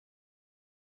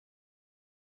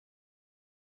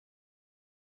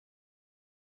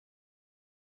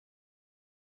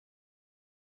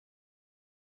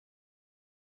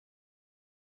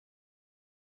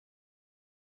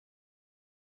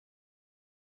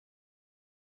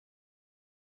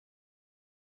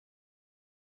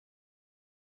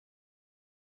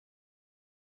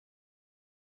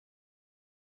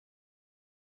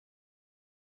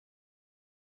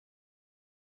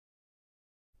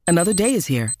Another day is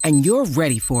here, and you're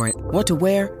ready for it. What to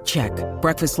wear? Check.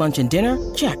 Breakfast, lunch, and dinner?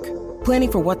 Check.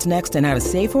 Planning for what's next and how to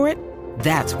save for it?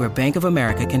 That's where Bank of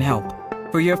America can help.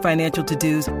 For your financial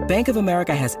to-dos, Bank of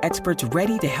America has experts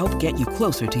ready to help get you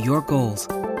closer to your goals.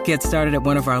 Get started at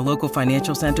one of our local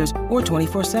financial centers or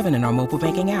 24/7 in our mobile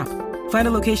banking app. Find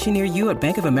a location near you at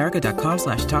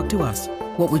bankofamerica.com/talktous.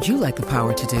 What would you like the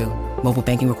power to do? Mobile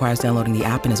banking requires downloading the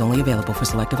app and is only available for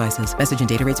select devices. Message and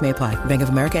data rates may apply. Bank of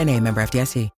America N.A., member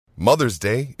FDIC. Mother's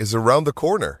Day is around the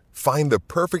corner. Find the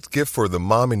perfect gift for the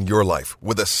mom in your life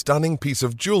with a stunning piece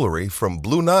of jewelry from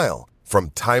Blue Nile. From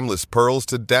timeless pearls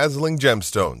to dazzling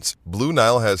gemstones, Blue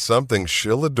Nile has something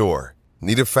she'll adore.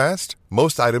 Need it fast?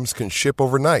 Most items can ship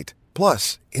overnight.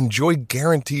 Plus, enjoy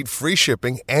guaranteed free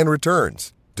shipping and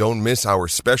returns. Don't miss our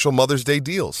special Mother's Day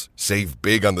deals. Save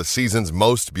big on the season's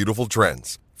most beautiful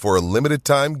trends. For a limited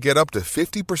time, get up to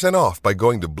 50% off by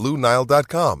going to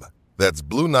BlueNile.com. That's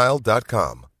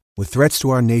BlueNile.com. With threats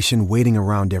to our nation waiting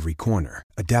around every corner,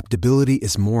 adaptability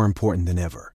is more important than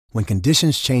ever. When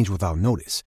conditions change without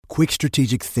notice, quick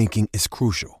strategic thinking is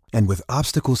crucial. And with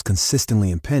obstacles consistently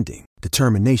impending,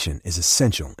 determination is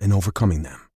essential in overcoming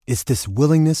them. It's this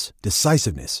willingness,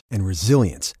 decisiveness, and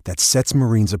resilience that sets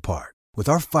Marines apart. With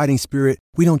our fighting spirit,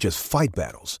 we don't just fight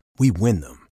battles, we win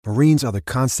them. Marines are the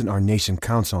constant our nation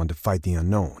counts on to fight the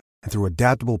unknown. And through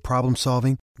adaptable problem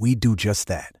solving, we do just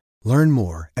that. Learn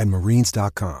more at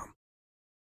Marines.com.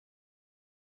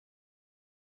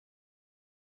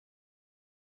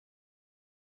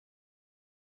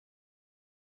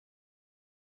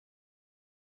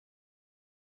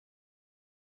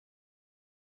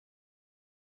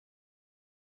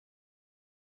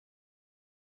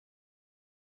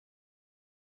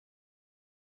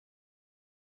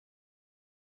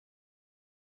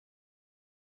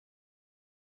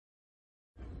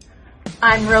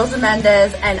 I'm Rosa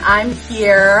Mendez, and I'm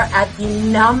here at the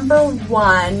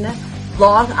 #1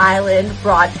 Long Island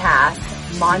broadcast,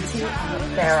 Monte The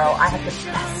Pharaoh. I had the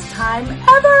best time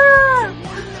ever!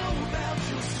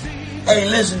 Hey,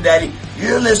 listen, Daddy,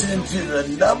 you're listening to the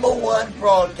 #1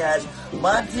 broadcast,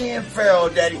 Monte and Pharaoh,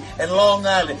 Daddy, in Long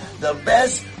Island. The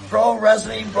best pro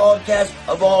wrestling broadcast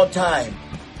of all time,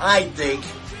 I think.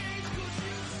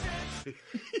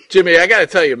 Jimmy, I got to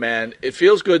tell you, man, it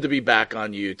feels good to be back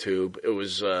on YouTube. It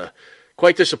was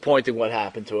quite disappointing what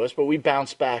happened to us, but we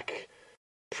bounced back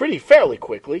fairly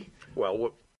quickly.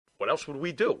 Well, what else would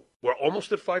we do? We're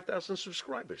almost at 5,000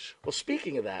 subscribers. Well,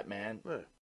 speaking of that, man,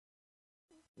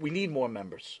 we need more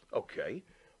members. Okay.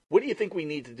 What do you think we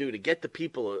need to do to get the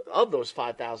people of those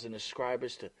 5,000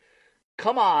 subscribers to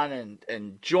come on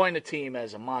and join the team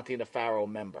as a Monte the Pharaoh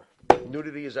member?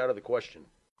 Nudity is out of the question.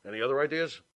 Any other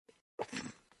ideas?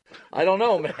 I don't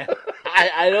know, man.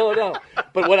 I don't know.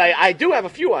 But what I do have a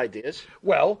few ideas.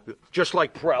 Well, just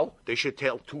like Prel, they should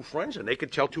tell 2 friends, and they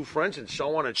could tell 2 friends, and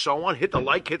so on and so on. Hit the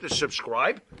like, hit the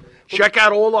subscribe. Check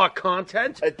out all our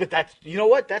content. But that's, you know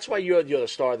what? That's why you're the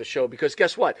star of the show, because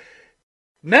guess what?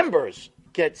 Members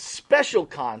get special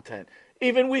content.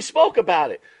 Even we spoke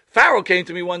about it. Pharaoh came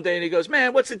to me one day and he goes,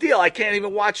 man, what's the deal? I can't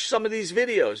even watch some of these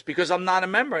videos because I'm not a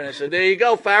member. And I said, there you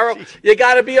go, Pharaoh. You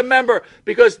got to be a member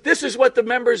because this is what the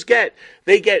members get.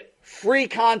 They get free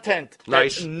content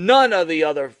that none of the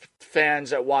other fans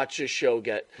that watch this show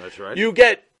get. That's right. You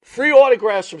get free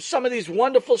autographs from some of these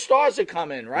wonderful stars that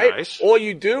come in, right? Nice. All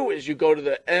you do is you go to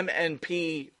the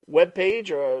MNP webpage,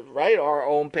 or our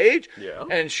own page,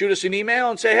 and shoot us an email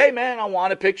and say, hey, man, I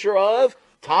want a picture of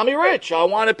Tommy Rich. I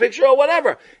want a picture of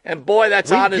whatever. And boy,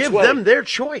 that's on its way. We give them their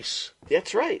choice.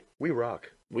 That's right. We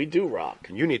rock. We do rock.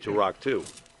 And you need to rock, too.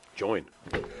 Join.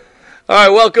 All right,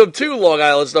 welcome to Long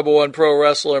Island's #1 pro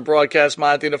wrestler and broadcast,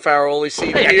 Monte the Pharaoh, only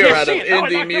seen here out of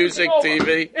Indie Music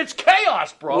TV. It's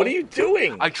chaos, bro. What are you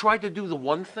doing? I tried to do the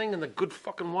one thing, and the good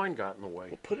fucking wine got in the way.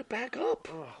 Well, put it back up.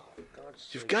 Oh,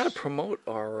 you've got to promote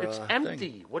our It's empty.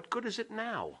 thing. What good is it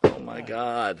now? Oh, my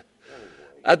God.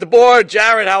 At the board,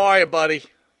 Jared, how are you, buddy?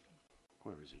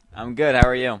 Where is he? I'm good. How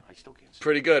are you? I still can't see.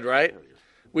 Pretty good, right?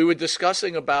 We were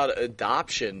discussing about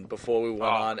adoption before we went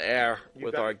on air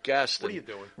with our guest. What are you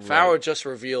doing? Pharaoh just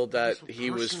revealed that he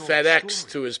was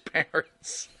FedExed to his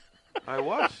parents. I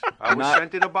was. I was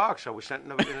sent in a box. I was sent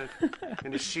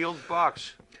in a sealed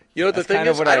box. You know what the thing kind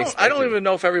of is? what I don't even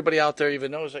know if everybody out there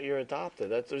even knows that you're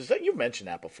adopted. You mentioned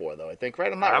that before, though. I think,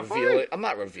 right? I'm not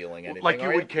revealing anything. Like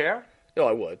you would care? No,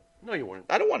 I would. No, you wouldn't.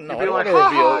 I don't want to know. You'd I be don't like,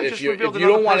 want to reveal I if just you revealed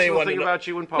don't want another anyone to thing know. about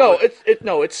you in public.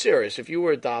 No, it's serious. If you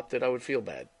were adopted, I would feel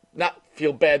bad. Not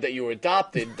feel bad that you were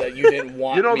adopted, that you didn't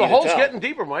want. You know, me the to hole's tell. getting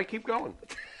deeper, Mike. Keep going.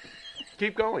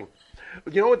 Keep going.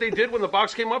 You know what they did when the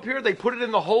box came up here? They put it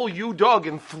in the hole you dug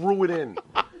and threw it in.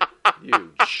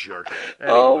 You jerk.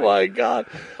 Anyway. Oh, my God.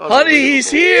 Honey, he's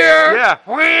here.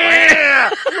 Yeah.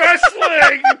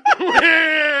 Wrestling.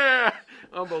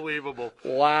 Unbelievable.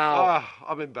 Wow.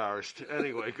 I'm embarrassed.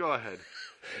 Anyway, go ahead.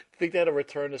 Think they had a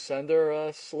return to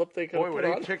sender slip they could Boy, have were put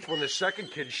they on? ticked when the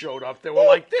second kid showed up. They were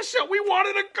like, we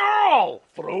wanted a girl.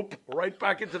 Throop, right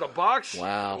back into the box.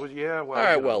 Wow. Yeah, well. All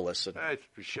right, well, listen.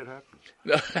 Shit happens.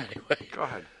 Anyway. Go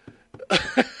ahead.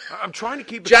 I'm trying to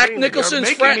keep it Jack clean.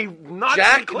 Nicholson's You're making me not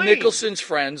Jack clean. Nicholson's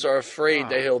friends are afraid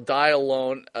that he'll die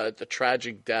alone a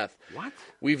tragic death. What?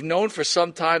 We've known for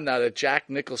some time now that Jack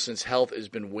Nicholson's health has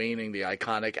been waning. The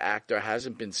iconic actor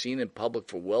hasn't been seen in public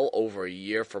for well over a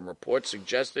year, from reports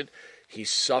suggested he's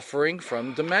suffering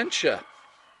from dementia.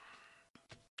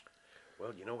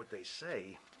 Well, you know what they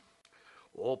say.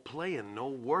 All play and no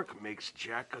work makes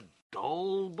Jack a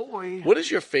dull boy. What is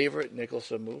your favorite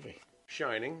Nicholson movie?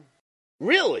 Shining.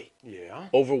 Really? Yeah.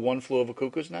 Over One Flew Over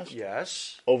Cuckoo's Nest?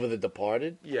 Yes. Over The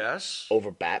Departed? Yes.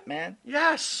 Over Batman?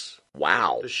 Yes.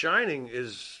 Wow. The Shining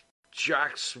is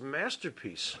Jack's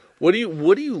masterpiece. What do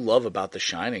you love about The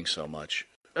Shining so much?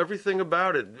 Everything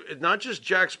about it. Not just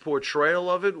Jack's portrayal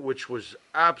of it, which was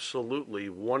absolutely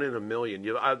one in a million.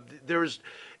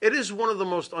 It is one of the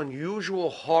most unusual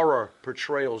horror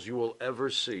portrayals you will ever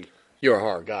see. You're a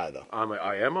horror guy, though.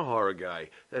 I am a horror guy.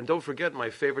 And don't forget, my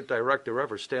favorite director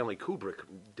ever, Stanley Kubrick,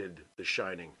 did The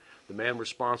Shining. The man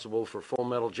responsible for Full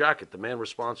Metal Jacket. The man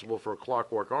responsible for A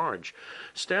Clockwork Orange.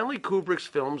 Stanley Kubrick's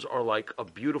films are like a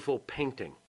beautiful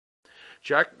painting.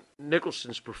 Jack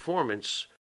Nicholson's performance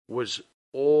was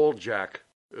all Jack.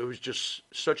 It was just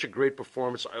such a great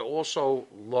performance. I also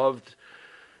loved...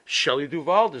 Shelley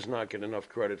Duvall does not get enough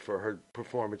credit for her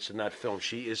performance in that film.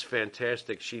 She is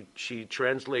fantastic. She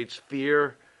translates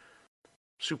fear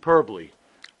superbly.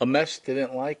 A Mess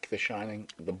didn't like The Shining,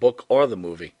 the book or the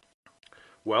movie.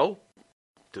 Well,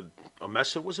 a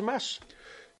mess, it was a mess.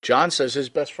 John says his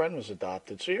best friend was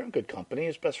adopted, so you're in good company.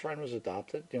 His best friend was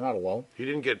adopted. You're not alone. He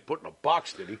didn't get put in a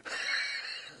box, did he?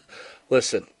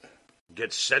 Listen.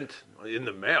 Get sent in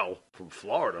the mail from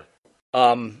Florida.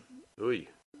 Oy.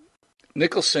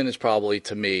 Nicholson is probably,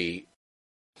 to me...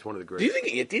 It's one of the great. Do you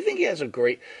think he has a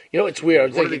great... You know, it's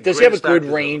weird. Does he have a good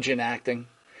range in acting?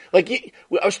 Like,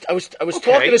 I was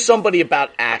talking to somebody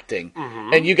about acting,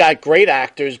 and you got great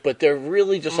actors, but they're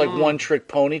really just like one-trick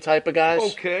pony type of guys.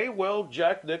 Okay, well,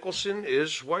 Jack Nicholson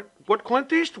is what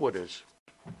Clint Eastwood is.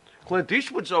 Clint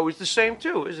Eastwood's always the same,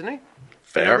 too, isn't he?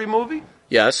 Fair. In every movie?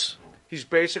 Yes. He's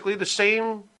basically the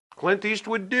same Clint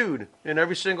Eastwood dude in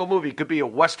every single movie. It could be a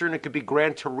Western, it could be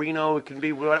Gran Torino, it can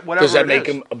be whatever. Does that make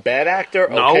him a bad actor,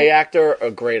 No. okay actor, or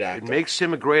a great actor? It makes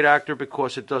him a great actor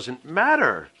because it doesn't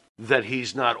matter that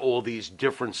he's not all these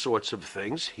different sorts of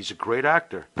things. He's a great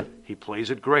actor. He plays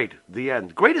it great. The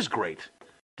end. Great is great.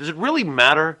 Does it really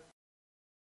matter?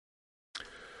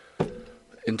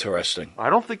 Interesting. I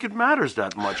don't think it matters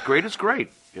that much. Great is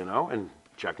great, and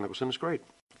Jack Nicholson is great.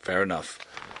 Fair enough.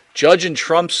 Judge in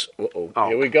Trump's...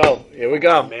 Here we go.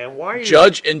 Oh, man, why are you...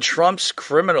 Judge in Trump's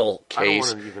criminal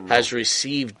case has know.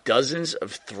 received dozens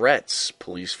of threats,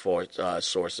 police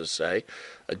sources say.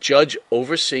 A judge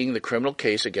overseeing the criminal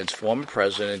case against former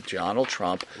President Donald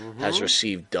Trump has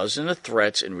received dozens of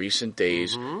threats in recent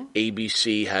days,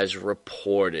 ABC has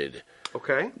reported.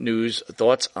 Okay. News,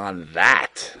 thoughts on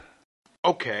that?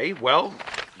 Okay, well,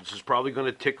 this is probably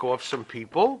going to tick off some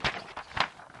people,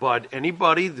 but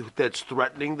anybody that's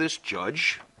threatening this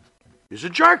judge is a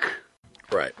jerk.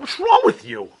 Right. What's wrong with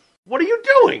you? What are you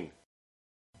doing?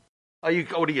 Are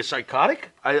you psychotic?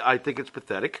 I think it's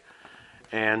pathetic.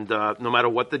 And no matter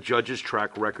what the judge's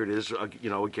track record is,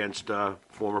 against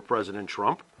former President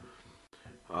Trump,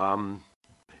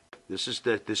 this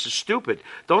is stupid.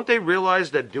 Don't they realize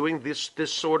that doing this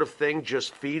sort of thing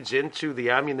just feeds into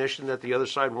the ammunition that the other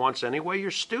side wants anyway?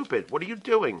 You're stupid. What are you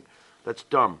doing? That's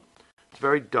dumb. It's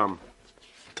very dumb.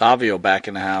 Tavio back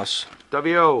in the house.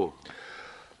 W.O.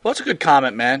 Well, that's a good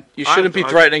comment, man. You shouldn't be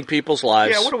threatening people's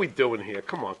lives. Yeah, what are we doing here?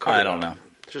 Come on. I don't know.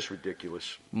 It's just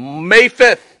ridiculous. May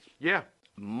 5th. Yeah.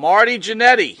 Marty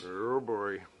Jannetty. Oh,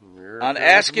 boy. On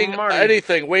Asking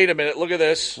Anything. Wait a minute. Look at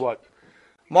this. What?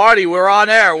 Marty, we're on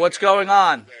air. What's going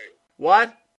on? What? I've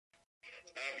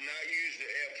not used the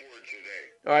F word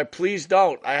today. All right, please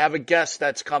don't. I have a guest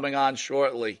that's coming on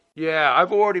shortly. Yeah,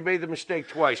 I've already made the mistake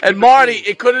twice. And Marty,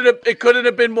 it couldn't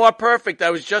have been more perfect. I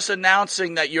was just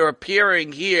announcing that you're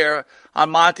appearing here on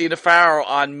Monte The Pharaoh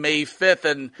on May 5th,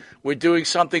 and we're doing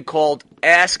something called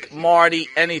Ask Marty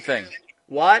Anything.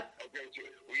 What? Okay,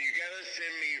 well, you gotta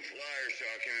send me a flyer so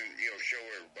I can, show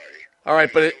everybody. All right,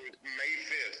 but May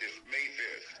 5th. It's May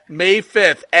 5th. May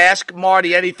 5th, Ask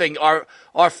Marty Anything.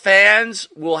 Our fans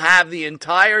will have the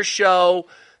entire show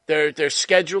They're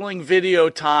scheduling video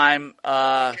time. Okay,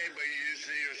 but you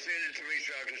send it to me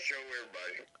so I can show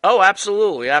everybody. Oh,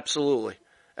 absolutely, absolutely.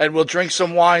 And we'll drink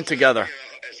some wine together. And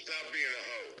stop being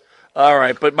a hoe. All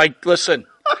right, but listen,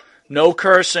 no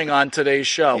cursing on today's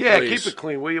show, Yeah, please. keep it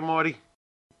clean, will you, Marty?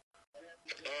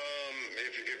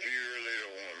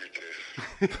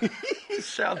 If you really want me to. He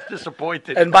sounds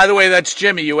disappointed. And by the way, that's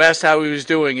Jimmy. You asked how he was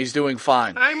doing. He's doing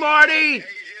fine. Hey, Marty. Hey, Jimbo.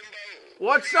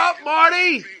 What's up,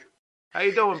 Marty? How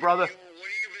you doing, brother? What have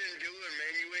you been doing,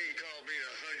 man? You ain't called me in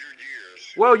 100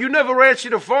 years. Well, you never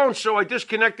answered the phone, so I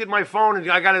disconnected my phone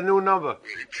and I got a new number.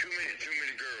 Too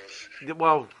many girls.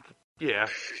 Well, yeah.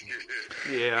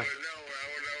 Yeah. But no, I was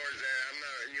saying,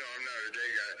 I'm not a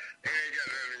gay guy. I ain't got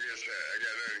nothing against that. I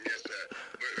got nothing against that.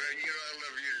 But, I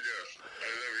love you to death. I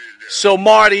love you to death. So,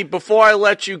 Marty, before I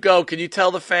let you go, can you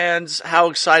tell the fans how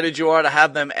excited you are to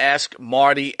have them ask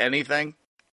Marty anything?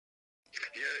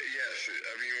 Yes. You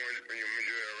want me to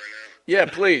do that right now? Yeah,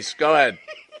 please. Go ahead. Hey,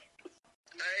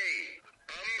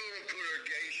 I'm going to put a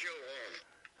gay show on.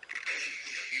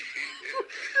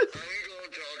 I'm going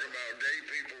to talk about gay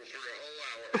people for the whole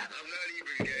hour. I'm not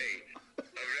even gay. I'm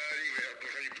not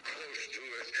even close to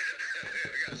it.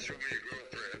 I got so many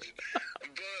girlfriends.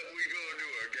 But we're going to do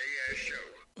a gay-ass show.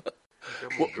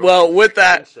 Well, with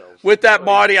that,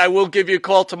 Marty, I will give you a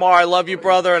call tomorrow. I love you,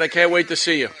 brother, and I can't wait to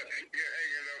see you. You're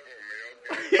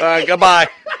hanging up on me, okay? All right, goodbye.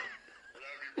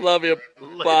 Love you.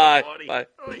 Later, Bye. Marty.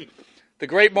 Bye. The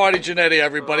great Marty Jannetty,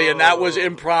 everybody, and that was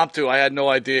impromptu. I had no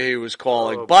idea he was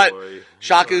calling. Oh, but, boy.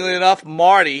 shockingly enough,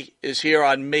 Marty is here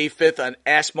on May 5th on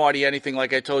Ask Marty Anything.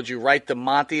 Like I told you, right, the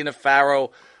Monte The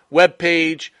Pharaoh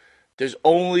webpage. There's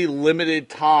only limited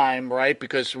time, right,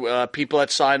 because people that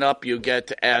sign up, you get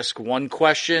to ask one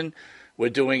question. We're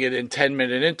doing it in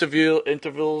 10-minute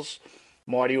intervals.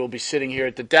 Marty will be sitting here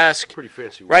at the desk. Pretty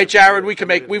fancy. Right, Jared?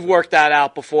 We've worked that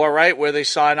out before, right? Where they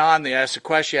sign on, they ask a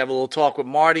question, you have a little talk with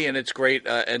Marty, and it's great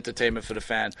entertainment for the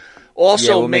fans.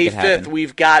 Also, we'll May make it 5th, happen.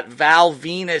 we've got Val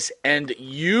Venus and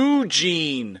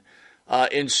Eugene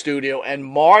in studio, and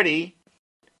Marty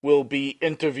will be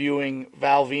interviewing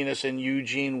Val Venus and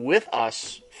Eugene with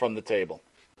us from the table.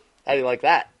 How do you like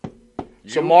that?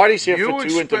 So Marty's here for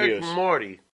 2 interviews. You expect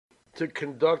Marty to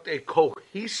conduct a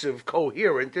cohesive,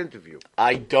 coherent interview.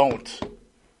 I don't.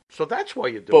 So that's why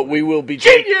you're doing But it. we will be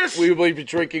Genius! We will be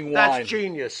drinking wine. That's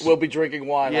genius. We'll be drinking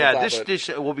wine. Yeah, on top this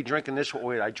of it. we'll be drinking this one.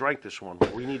 Wait, I drank this one.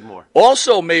 We need more.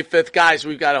 Also, May 5th, guys,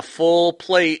 we've got a full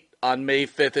plate on May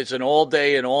 5th. It's an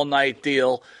all-day and all-night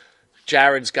deal.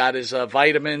 Jared's got his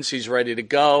vitamins. He's ready to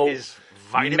go. His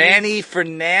vitamins? Manny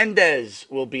Fernandez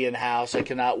will be in house. I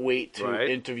cannot wait to Right.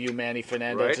 interview Manny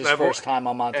Fernandez. Right. It's his first time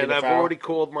on Monte And The I've Pharaoh. already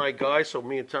called my guy, so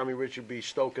me and Tommy Rich will be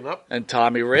stoking up. And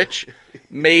Tommy Rich.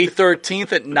 May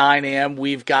 13th at 9 a.m.,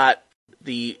 we've got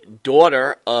the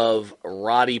daughter of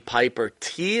Roddy Piper,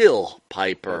 Teal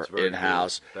Piper, That's very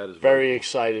in-house. cool. That is very very cool.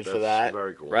 excited for That's that.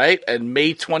 very cool. Right? And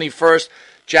May 21st,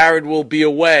 Jared will be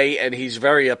away, and he's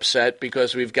very upset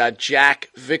because we've got Jack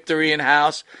Victory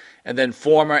in-house and then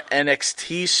former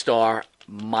NXT star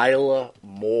Mila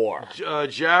Moore.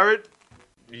 Jared,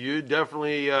 you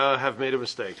definitely have made a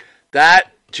mistake.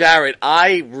 That, Jared,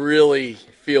 I really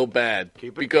feel bad.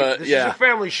 Keep it, because this yeah. is a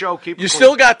family show. Keep it You clean.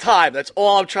 still got time. That's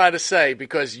all I'm trying to say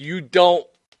because you don't.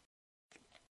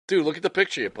 Dude, look at the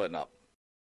picture you're putting up.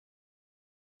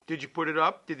 Did you put it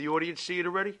up? Did the audience see it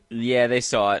already? Yeah, they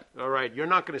saw it. All right, you're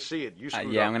not going to see it. You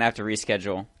screwed Yeah, up. I'm going to have to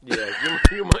reschedule. Yeah,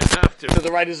 you might have to. To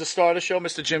the right is the star of the show,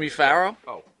 Mr. Jimmy Farrow.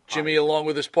 Oh, Jimmy, along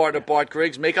with his partner Bart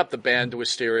Griggs, make up the band to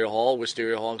Wisteria Hall.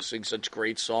 Wisteria Hall sings such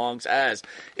great songs as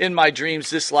In My Dreams,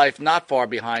 This Life, Not Far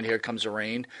Behind, Here Comes the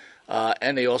Rain.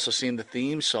 And they also sing the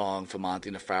theme song for Monte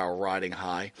The Pharaoh, Riding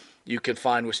High. You can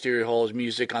find Wisteria Hall's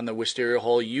music on the Wisteria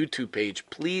Hall YouTube page.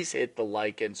 Please hit the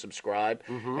like and subscribe.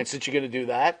 Mm-hmm. And since you're going to do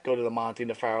that, go to the Monte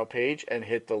The Pharaoh page and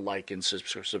hit the like and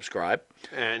subscribe.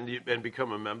 And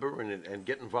become a member and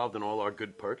get involved in all our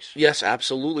good perks. Yes,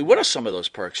 absolutely. What are some of those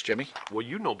perks, Jimmy? Well,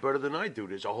 you know better than I do.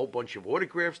 There's a whole bunch of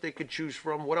autographs they could choose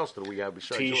from. What else do we have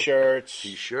besides T-shirts.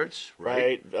 T-shirts,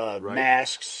 Right? right.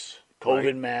 Masks. COVID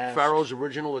Right. masks. Pharaoh's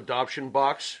original adoption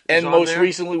box. And on most there.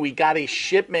 recently, we got a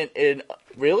shipment in.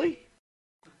 Really?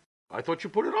 I thought you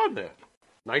put it on there.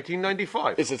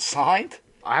 1995. Is it signed?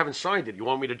 I haven't signed it. You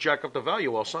want me to jack up the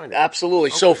value? I'll sign it. Absolutely.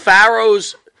 So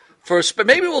Pharaoh's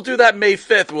maybe we'll do that May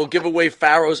 5th. We'll give away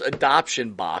Pharaoh's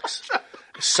adoption box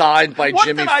signed by What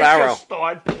Jimmy did I Farrow. just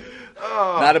start?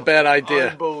 Oh, Not a bad idea.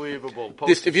 Unbelievable.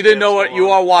 If you didn't know what, you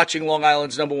are watching Long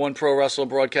Island's #1 pro wrestling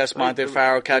broadcast, Monte The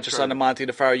Pharaoh. Catch us on the Monte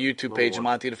The Pharaoh YouTube page and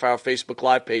Monte The Pharaoh Facebook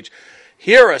Live page.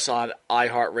 Hear us on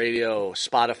iHeartRadio,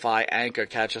 Spotify, Anchor.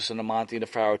 Catch us on the Monte The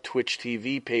Pharaoh Twitch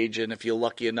TV page. And if you're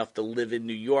lucky enough to live in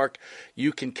New York,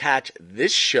 you can catch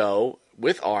this show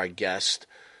with our guest,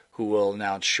 who we'll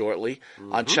announce shortly,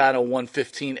 on Channel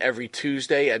 115 every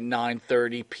Tuesday at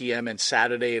 9:30 p.m. and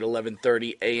Saturday at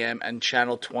 11:30 a.m. and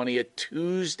Channel 20 at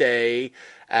Tuesday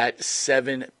at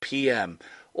 7 p.m.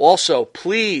 Also,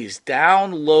 please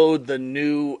download the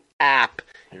new app,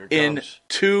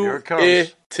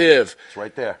 Intuitive. It's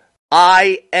right there.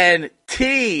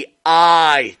 INTITIV.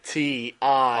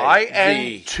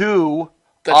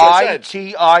 That's what I said.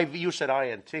 I-N-2-I-T-I-V. You said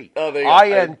I-N-T. Oh, there you go.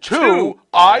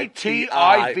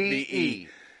 I-N-2-I-T-I-V-E.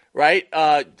 Right?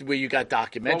 Where you got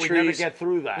documentaries. Well, we never get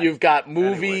through that. You've got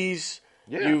movies.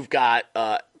 Anyway. Yeah. You've got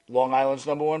Long Island's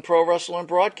 #1 pro wrestling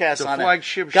broadcast on it. The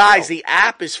flagship show. Guys, the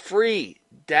app is free.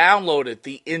 Download it.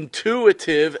 The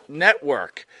Intuitive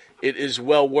Network. It is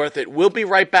well worth it. We'll be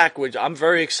right back. I'm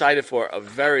very excited for a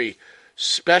very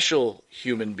special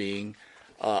human being.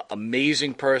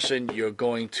 Amazing person. You're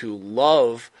going to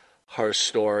love her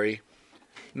story.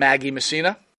 Maggie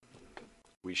Messina.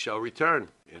 We shall return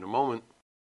in a moment.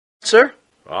 Sir?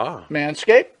 Ah.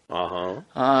 Manscaped? Uh-huh.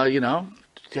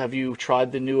 Have you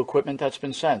tried the new equipment that's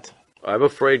been sent? I'm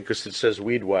afraid because it says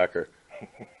weed whacker.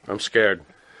 I'm scared.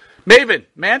 Maven,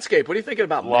 Manscaped. What are you thinking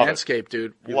about Love it. Manscaped,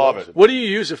 dude? Love it. What do you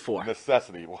use it for?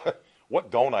 Necessity.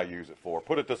 What don't I use it for?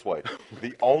 Put it this way.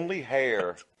 The only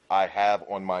hair I have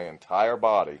on my entire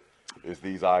body is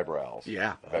these eyebrows.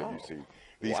 Yeah. That you see.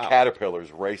 These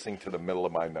caterpillars racing to the middle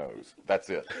of my nose. That's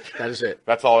it. That is it.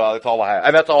 That's all I have.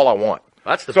 And that's all I want.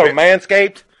 That's the So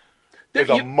Manscaped is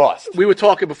a You- must. We were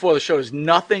talking before the show. There's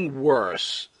nothing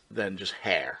worse than just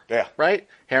hair. Yeah. Right?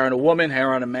 Hair on a woman,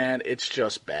 hair on a man. It's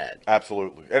just bad.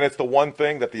 Absolutely. And it's the one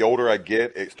thing that the older I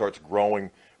get, it starts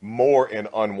growing more in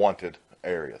unwanted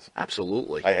areas.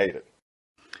 Absolutely. I hate it.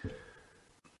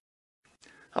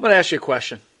 I'm going to ask you a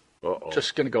question. Uh-oh.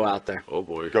 Just going to go out there. Oh,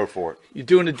 boy. Go for it. You're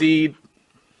doing a deed.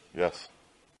 Yes.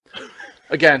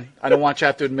 Again, I don't want you to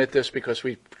have to admit this because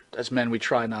we, as men, we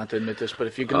try not to admit this. But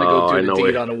if you're going to Oh, go I do know the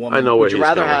deed where- on a woman, I know where would you he's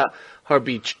rather going. have her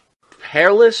be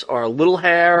hairless or a little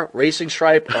hair, racing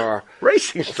stripe, or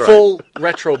Racing stripe. full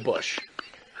retro bush?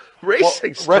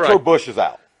 Racing stripe. Retro Bush is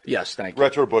out. Yes, thank you.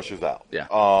 Retro Bush is out. Yeah.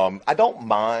 I don't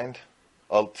mind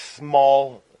a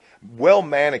small,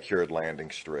 well-manicured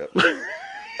landing strip.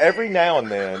 Every now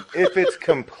and then, if it's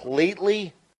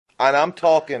completely, and I'm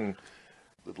talking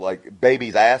like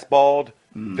baby's ass bald,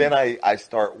 then I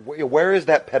start, where is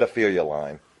that pedophilia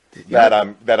line? I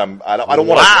don't want to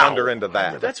wander into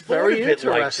that. That's very thought of it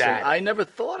like interesting. that. I never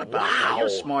thought about that. You're a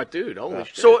smart dude. Holy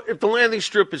shit. So if the landing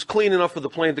strip is clean enough for the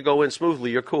plane to go in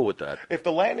smoothly, you're cool with that? If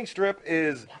the landing strip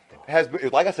has,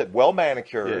 like I said, well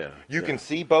manicured, Yeah, you can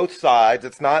see both sides.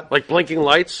 It's not Like blinking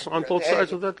lights on both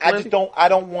sides of that I landing? just don't. I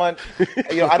don't want.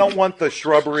 I don't want the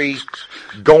shrubbery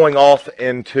going off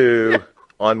into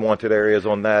unwanted areas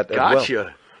on that. As well.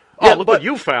 Gotcha. Yeah, Oh, look but- what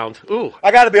you found. Ooh.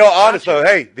 I got to be all honest though.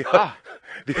 Hey,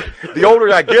 the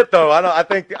older I get though, I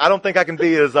don't think I can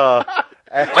be as. I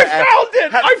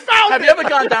found have it! you ever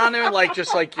gone down there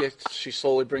and she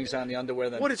slowly brings down the underwear?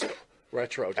 Then What is it?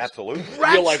 retro? Just, Absolutely.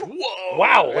 You're like, whoa!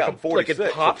 Wow. Yeah, I'm 46. Like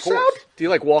it pops of out? course. Do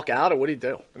you walk out or what do you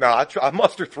do? No, I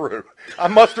muster through. I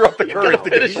muster up the courage to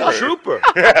get He's through. a trooper.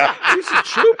 He's a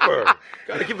trooper.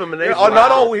 Got to give him an A.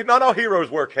 Not all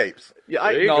heroes wear capes. Yeah,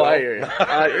 There you go. I hear you.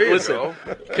 There you Listen, go.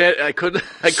 I couldn't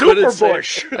Super say.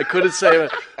 Bush. I couldn't say.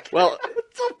 Well,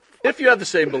 if you have the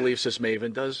same beliefs as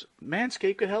Maven, does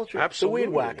Manscaped could help you? Absolutely. The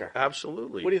weed whacker.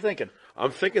 Absolutely. What are you thinking?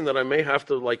 I'm thinking that I may have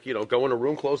to, go in a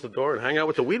room, close the door, and hang out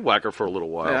with the weed whacker for a little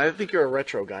while. Yeah, I think you're a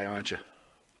retro guy, aren't you?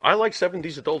 I like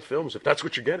 70s adult films, if that's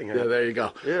what you're getting at. Yeah, there you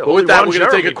go. Yeah, But only with that, Ron we're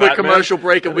going to take a Jeremy, quick Batman. commercial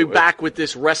break, and we'll be Anyway. back with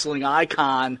this wrestling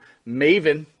icon,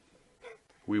 Maven.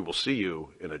 We will see you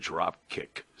in a drop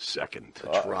kick second.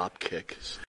 Drop kick.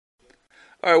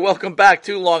 All right, welcome back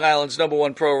to Long Island's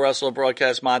 #1 pro wrestler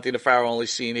broadcast, Monte The Pharaoh, only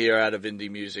seen here out of Indie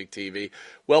Music TV.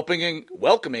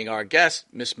 Welcoming our guest,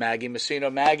 Miss Maggie Messina.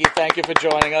 Maggie, thank you for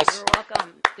joining us. You're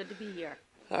welcome. Good to be here.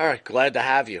 All right, glad to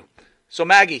have you. So,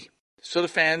 Maggie, so the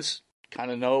fans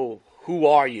kind of know who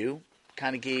are you,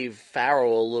 kind of gave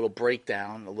Pharaoh a little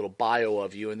breakdown, a little bio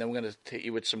of you, and then we're going to hit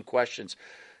you with some questions.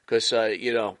 Because,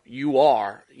 you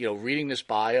are, reading this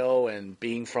bio and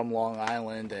being from Long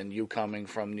Island and you coming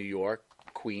from New York,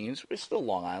 Queens, it's still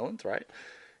Long Island, right?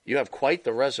 You have quite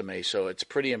the resume, so it's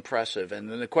pretty impressive.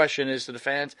 And then the question is to the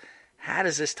fans, how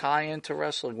does this tie into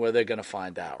wrestling? Well, they're going to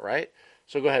find out, right?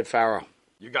 So go ahead, Pharaoh.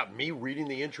 You got me reading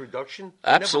the introduction?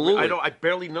 Absolutely. I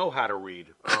barely know how to read.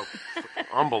 Oh,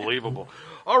 unbelievable.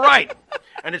 All right.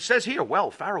 And it says here,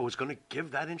 Pharaoh is going to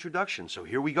give that introduction. So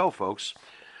here we go, folks.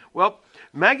 Well,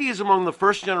 Maggie is among the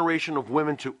first generation of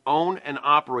women to own and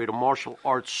operate a martial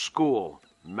arts school.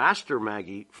 Master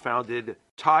Maggie founded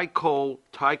Tai Cole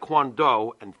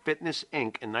Taekwondo and Fitness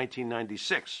Inc. in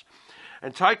 1996.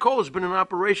 And Tai Cole has been in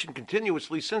operation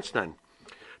continuously since then.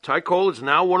 Tai Cole is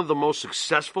now one of the most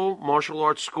successful martial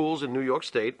arts schools in New York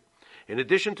State. In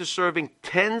addition to serving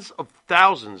tens of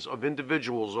thousands of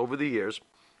individuals over the years,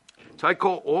 Tai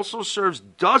Cole also serves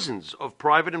dozens of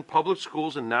private and public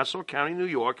schools in Nassau County, New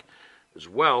York, as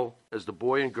well as the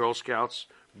Boy and Girl Scouts,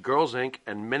 Girls Inc.,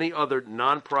 and many other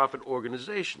nonprofit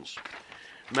organizations.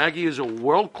 Maggie is a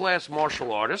world-class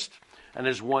martial artist and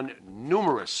has won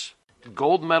numerous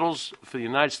gold medals for the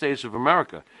United States of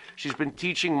America. She's been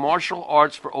teaching martial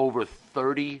arts for over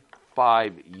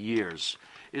 35 years.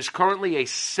 Is currently a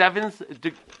seventh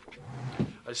degree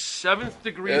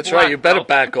That's black right. You better belt,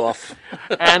 back off.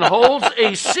 and holds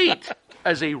a seat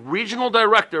as a regional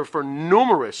director for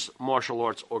numerous martial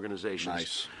arts organizations.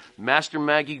 Nice. Master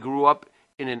Maggie grew up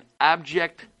in an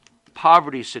abject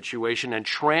poverty situation and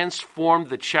transformed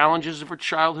the challenges of her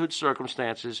childhood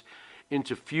circumstances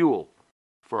into fuel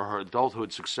for her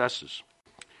adulthood successes.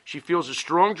 She feels a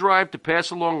strong drive to pass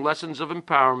along lessons of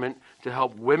empowerment to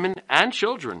help women and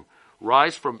children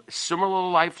rise from similar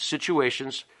life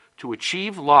situations to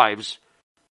achieve lives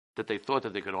that they thought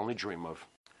that they could only dream of.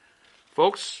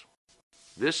 Folks,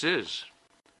 this is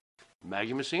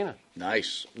Maggie Messina.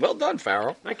 Nice. Well done,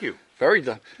 Pharaoh. Thank you. Very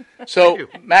done. So, you.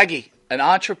 Maggie, an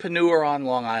entrepreneur on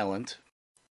Long Island,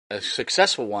 a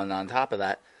successful one on top of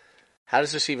that. How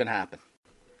does this even happen?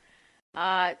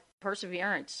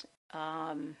 Perseverance.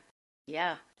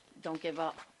 Yeah, don't give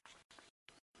up.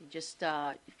 You just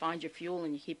you find your fuel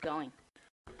and you keep going.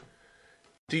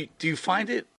 Do you find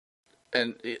it,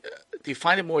 and do you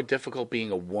find it more difficult being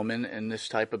a woman in this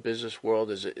type of business world?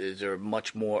 Is there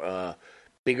much more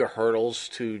bigger hurdles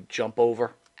to jump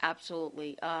over?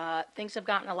 Absolutely. Things have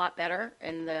gotten a lot better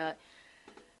in the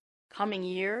coming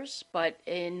years, but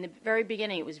in the very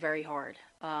beginning it was very hard.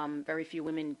 Very few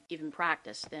women even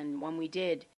practiced, and when we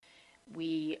did,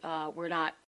 we were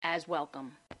not as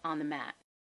welcome on the mat.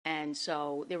 And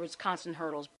so there was constant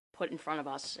hurdles put in front of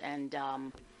us, and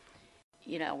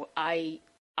you know, I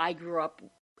grew up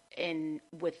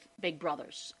with big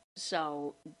brothers,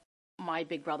 so my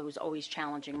big brother was always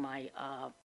challenging my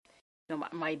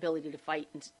my ability to fight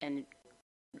and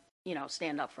you know,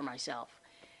 stand up for myself,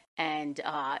 and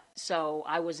so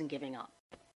I wasn't giving up.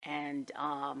 And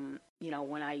you know,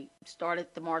 when I started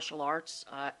the martial arts,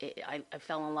 I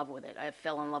fell in love with it. I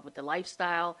fell in love with the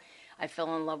lifestyle. I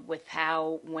fell in love with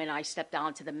how, when I stepped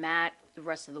onto the mat, the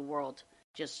rest of the world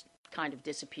just kind of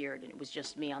disappeared, and it was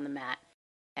just me on the mat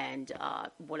and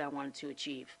what I wanted to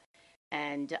achieve.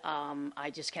 And I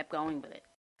just kept going with it.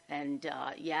 And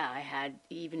yeah, I had,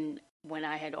 even when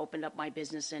I had opened up my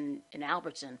business in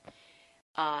Albertson,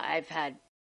 I've had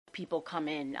people come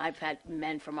in. I've had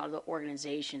men from other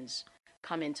organizations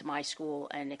come into my school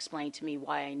and explain to me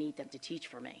why I need them to teach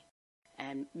for me,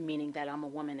 and meaning that I'm a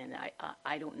woman and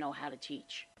I don't know how to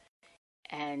teach.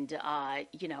 And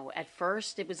you know, at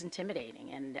first it was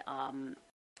intimidating, and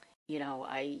you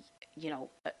know,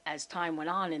 as time went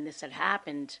on and this had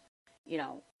happened, you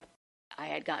know, I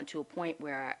had gotten to a point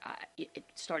where it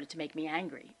started to make me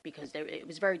angry, because it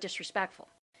was very disrespectful.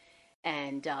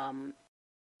 And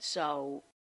so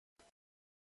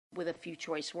with a few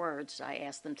choice words, I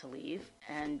asked them to leave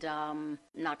and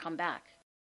not come back.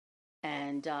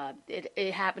 And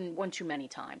it happened one too many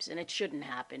times, and it shouldn't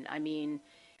happen. I mean,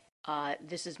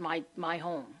 this is my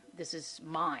home. This is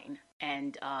mine.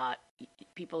 And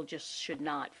people just should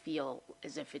not feel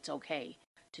as if it's okay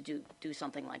to do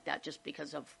something like that just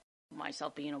because of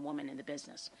myself being a woman in the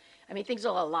business. I mean, things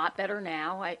are a lot better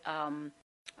now.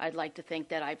 I'd like to think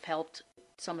that I've helped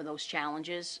some of those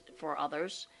challenges for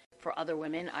others, for other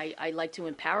women. I like to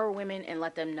empower women and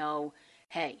let them know,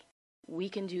 hey, we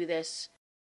can do this.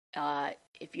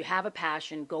 If you have a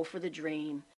passion, go for the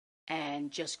dream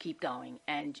and just keep going.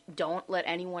 And don't let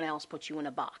anyone else put you in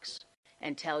a box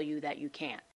and tell you that you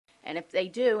can't. And if they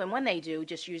do, and when they do,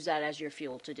 just use that as your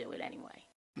fuel to do it anyway.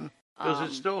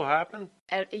 Does it still happen?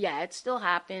 Yeah, it still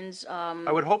happens.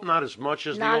 I would hope not as much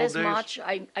as the old days. Not as much.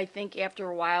 I think after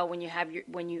a while, when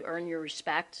you earn your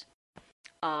respect,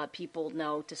 people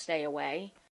know to stay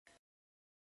away.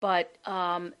 But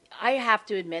I have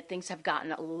to admit, things have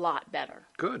gotten a lot better.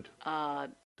 Good.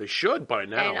 They should by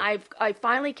now. And I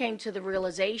finally came to the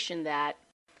realization that,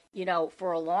 you know,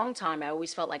 for a long time, I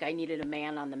always felt like I needed a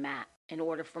man on the mat in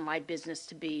order for my business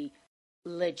to be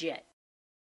legit.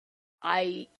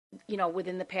 You know,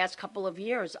 within the past couple of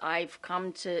years, I've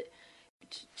come to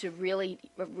really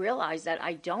realize that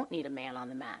I don't need a man on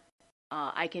the mat.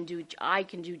 I can do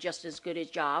just as good a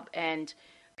job, and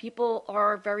people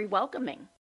are very welcoming.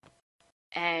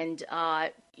 And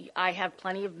I have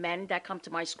plenty of men that come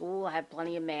to my school. I have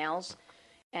plenty of males.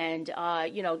 And,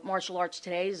 martial arts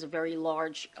today is a very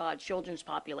large children's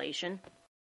population.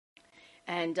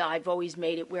 And I've always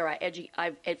made it where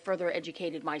I've further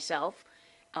educated myself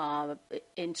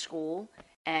in school.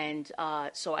 And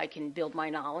so I can build my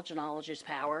knowledge. Knowledge is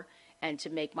power. And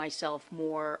to make myself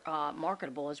more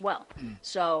marketable as well.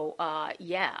 So,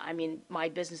 my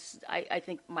business, I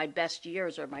think my best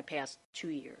years are my past 2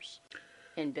 years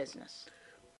in business.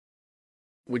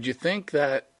 Would you think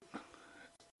that,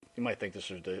 you might think this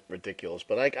is ridiculous,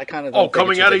 but I kind of don't think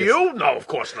coming it's out of ridiculous. you? No, of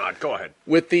course not. Go ahead.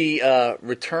 With the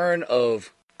return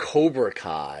of Cobra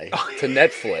Kai to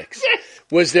Netflix,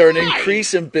 was there an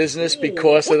increase in business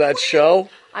because of that show?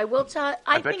 I will tell.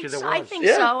 I think so. I think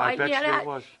Yeah. so. I bet you there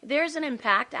was. There's an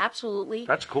impact, absolutely.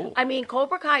 That's cool. I mean,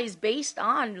 Cobra Kai is based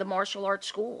on the martial arts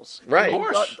schools. Right. I mean,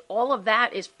 Of course. all of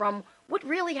that is from what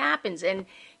really happens. And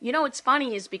it's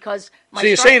funny is because So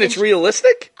you're saying it's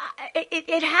realistic?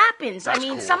 It happens. That's I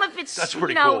mean, cool. some of it's That's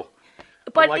pretty cool.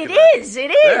 But like it it. is.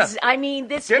 It is. Yeah. I mean,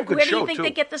 this. Damn good Where do show, you think too.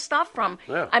 they get the stuff from?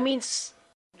 Yeah. I mean,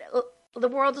 the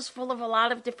world is full of a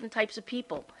lot of different types of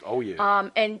people. Oh, yeah.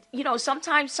 And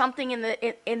sometimes something in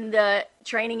the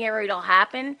training area will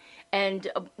happen, and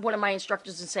one of my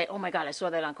instructors will say, "Oh my God, I saw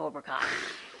that on Cobra Kai,"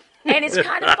 and it's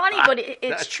kind of funny, but it's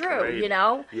That's true, great.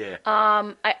 Yeah.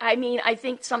 I mean, I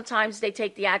think sometimes they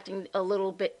take the acting a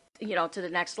little bit, to the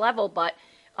next level, but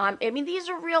I mean, these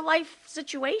are real life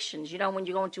situations. When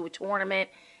you go into a tournament,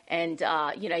 and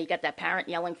you got that parent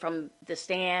yelling from the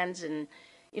stands, and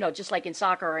just like in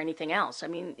soccer or anything else. I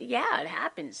mean, yeah, it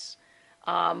happens.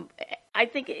 I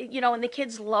think, and the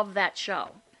kids love that show.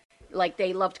 Like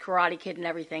they loved Karate Kid and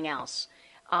everything else.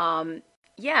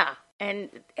 Yeah. And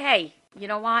hey, you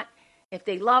know what? If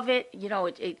they love it,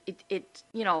 it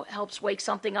helps wake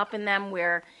something up in them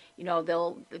where,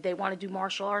 they want to do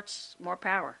martial arts, more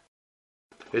power.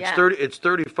 It's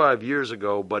 35 years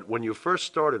ago, but when you first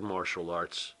started martial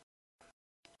arts,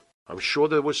 I'm sure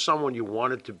there was someone you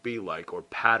wanted to be like or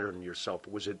pattern yourself.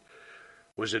 Was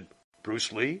it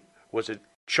Bruce Lee? Was it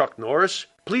Chuck Norris?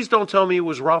 Please don't tell me it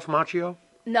was Ralph Macchio.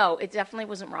 No, it definitely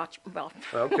wasn't Ralph.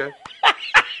 Okay.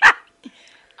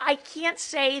 I can't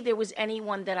say there was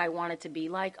anyone that I wanted to be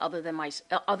like other than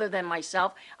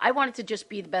myself. I wanted to just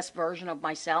be the best version of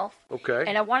myself. Okay.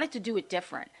 And I wanted to do it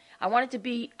different. I wanted to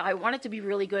be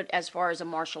really good as far as a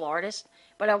martial artist,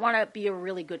 but I want to be a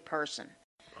really good person.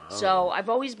 So I've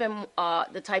always been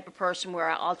the type of person where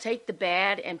I'll take the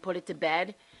bad and put it to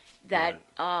bed that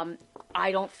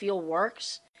I don't feel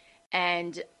works,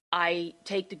 and I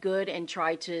take the good and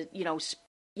try to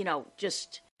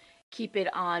just keep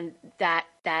it on that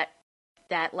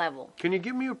level. Can you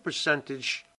give me a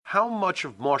percentage? How much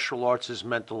of martial arts is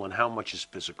mental and how much is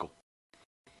physical?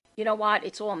 You know what?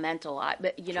 It's all mental.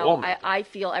 I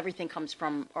feel everything comes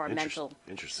from our mental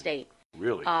state.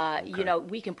 Really? Okay.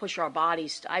 We can push our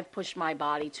bodies. I've pushed my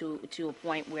body to a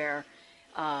point where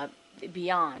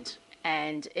beyond.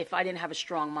 And if I didn't have a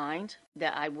strong mind,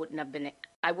 that I wouldn't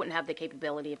have the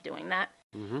capability of doing that.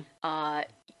 Mm-hmm.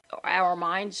 Our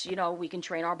minds, we can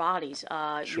train our bodies.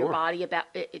 Sure. Your body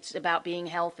it's about being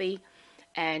healthy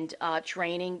and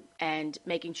training and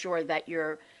making sure that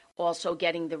you're also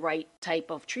getting the right type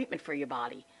of treatment for your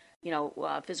body.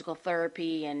 Physical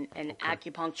therapy and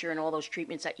acupuncture and all those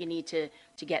treatments that you need to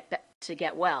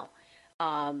get well.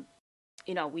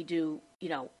 We do,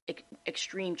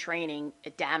 extreme training.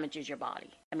 It damages your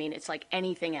body. I mean, it's like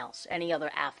anything else, any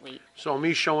other athlete. So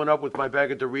me showing up with my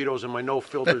bag of Doritos and my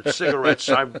no-filtered cigarettes,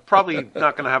 I'm probably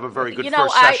not going to have a very good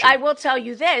first session. I will tell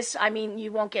you this. I mean,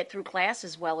 you won't get through class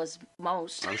as well as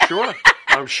most.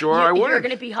 I'm sure I would. You're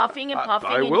going to be huffing and puffing,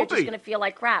 and you're just going to feel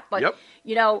like crap. But,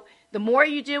 the more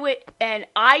you do it, and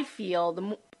I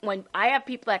feel when I have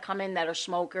people that come in that are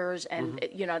smokers and,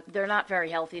 they're not very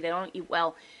healthy, they don't eat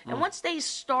well. And once they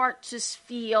start to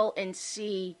feel and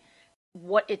see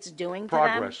what it's doing to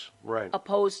them, right,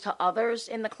 opposed to others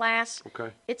in the class,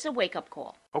 it's a wake-up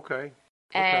call. Okay.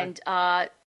 And,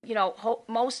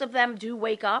 most of them do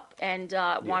wake up and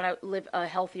want to live a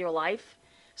healthier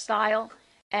lifestyle.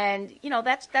 And,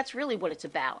 that's really what it's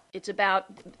about. It's about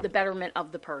the betterment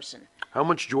of the person. How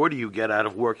much joy do you get out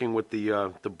of working with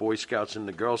the Boy Scouts and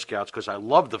the Girl Scouts? Because I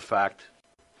love the fact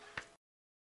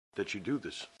that you do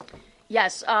this.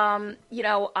 Yes.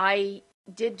 I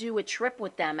did do a trip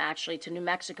with them, actually, to New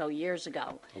Mexico years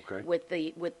ago. Okay.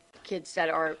 With kids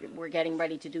that were getting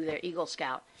ready to do their Eagle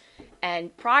Scout.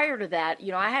 And prior to that,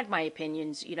 I had my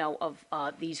opinions, of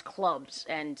these clubs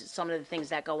and some of the things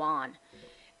that go on.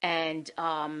 And,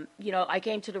 I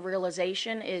came to the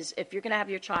realization is if you're going to have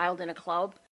your child in a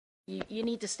club, you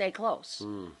need to stay close,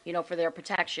 for their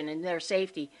protection and their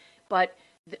safety. But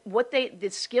the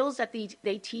skills that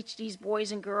they teach these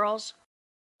boys and girls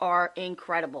are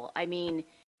incredible. I mean,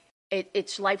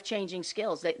 it's life-changing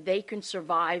skills that they can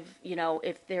survive,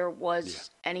 if there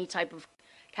was any type of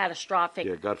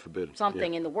catastrophic God forbid.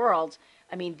 something in the world.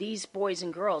 I mean, these boys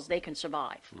and girls, they can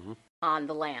survive on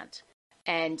the land.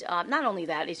 And not only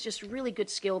that, it's just really good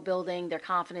skill building, their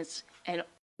confidence, and,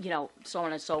 so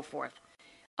on and so forth.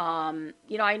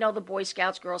 I know the Boy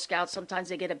Scouts, Girl Scouts, sometimes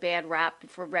they get a bad rap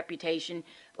for reputation,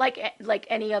 like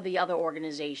any of the other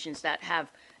organizations that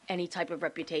have any type of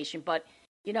reputation. But,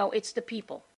 it's the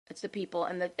people. It's the people.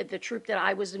 And the troop that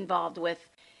I was involved with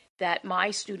that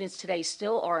my students today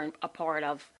still are a part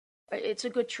of, it's a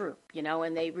good troop,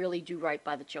 and they really do right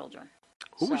by the children.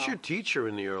 Who was your teacher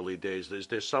in the early days? Is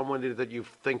there someone that you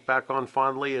think back on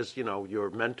fondly as, your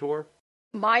mentor?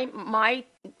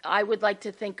 I would like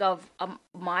to think of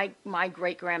my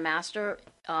great grandmaster,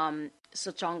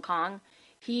 Sechong Kong.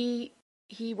 He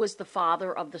was the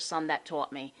father of the son that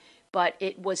taught me, but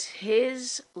it was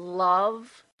his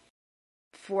love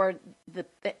for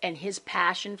and his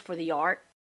passion for the art,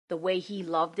 the way he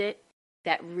loved it,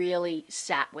 that really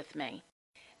sat with me.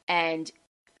 And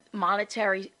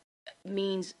monetary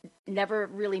means never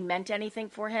really meant anything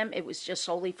for him. It was just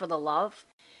solely for the love.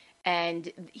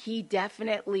 And he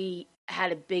definitely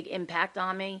had a big impact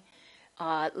on me.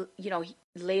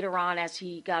 Later on, as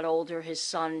he got older, his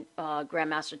son,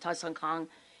 Grandmaster Taisung Kong,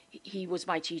 he was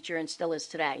my teacher and still is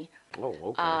today.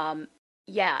 Oh, okay.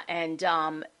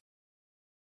 And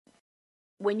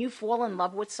when you fall in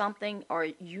love with something or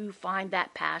you find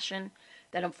that passion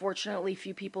that unfortunately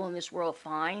few people in this world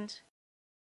find,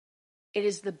 it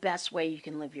is the best way you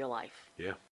can live your life.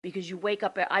 Yeah. Because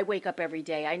I wake up every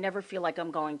day. I never feel like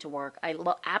I'm going to work. I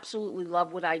absolutely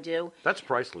love what I do. That's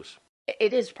priceless.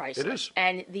 It is priceless. It is.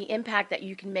 And the impact that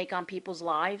you can make on people's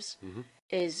lives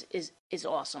is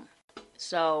awesome.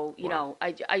 So,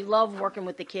 I love working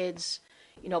with the kids,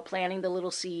 planting the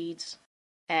little seeds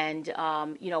and,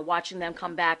 watching them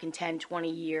come back in 10,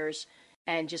 20 years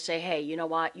and just say, hey, you know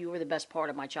what? You were the best part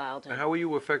of my childhood. How were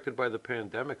you affected by the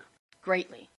pandemic?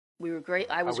 Greatly. We were great.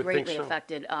 I was greatly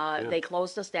affected. They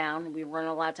closed us down. We weren't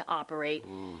allowed to operate.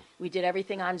 We did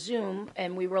everything on Zoom,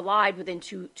 and we were live within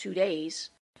two days,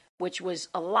 which was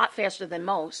a lot faster than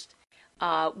most.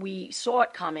 We saw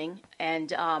it coming,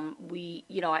 and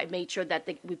I made sure that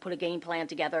we put a game plan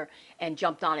together and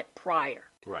jumped on it prior.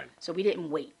 Right. So we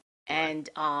didn't wait. Right. And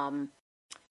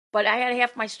but I had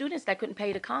half my students that couldn't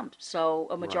pay to come, so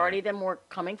a majority of them were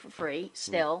coming for free.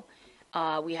 Still,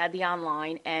 we had the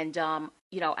online, and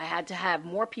I had to have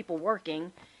more people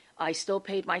working. I still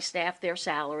paid my staff their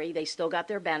salary. They still got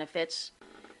their benefits.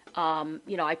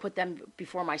 I put them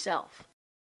before myself,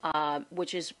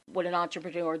 which is what an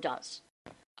entrepreneur does.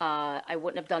 I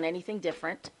wouldn't have done anything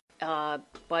different,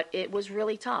 but it was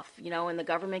really tough, and the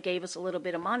government gave us a little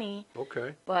bit of money.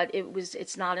 Okay. But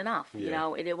it's not enough,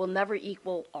 it will never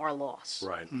equal our loss.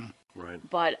 Right. Right.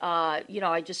 But,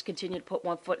 I just continue to put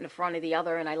one foot in front of the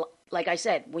other. And like I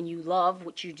said, when you love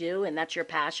what you do and that's your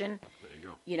passion,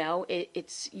 there you go.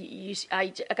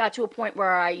 I got to a point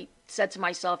where I said to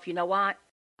myself, you know what?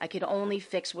 I can only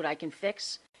fix what I can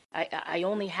fix. I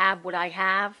only have what I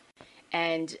have.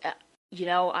 And,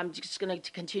 I'm just going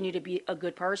to continue to be a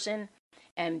good person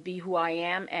and be who I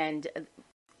am. And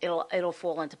it'll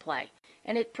fall into play.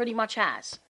 And it pretty much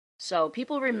has. So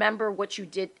people remember what you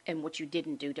did and what you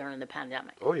didn't do during the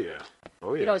pandemic. Oh, yeah.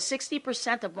 Oh, yeah.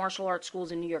 60% of martial arts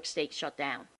schools in New York State shut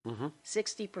down.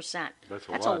 60%.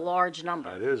 That's a large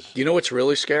number. That is. You know what's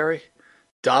really scary?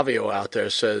 Davio out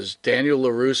there says Daniel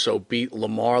LaRusso beat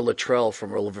Lamar Luttrell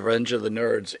from Revenge of the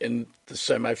Nerds in the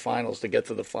semifinals to get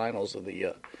to the finals of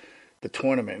the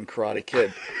tournament in Karate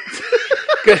Kid.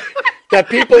 That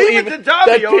people even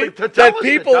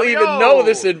know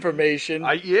this information.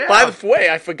 Yeah. By the way,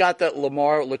 I forgot that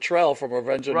Lamar Luttrell from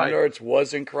Revenge of the Nerds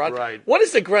was in karate. Right. What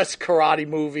is the best karate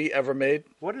movie ever made?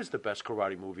 What is the best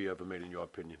karate movie ever made, in your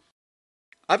opinion?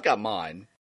 I've got mine.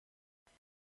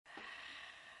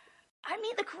 I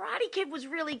mean, The Karate Kid was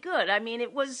really good. I mean,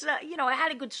 it was, it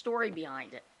had a good story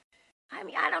behind it. I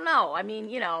mean, I don't know. I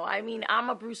mean, I'm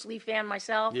a Bruce Lee fan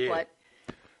myself, but...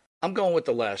 I'm going with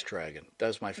The Last Dragon.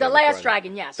 That's my favorite. The Last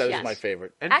Dragon, yes. That is my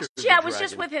favorite. Actually, I was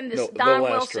just with him Don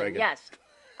Wilson, yes.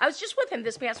 I was just with him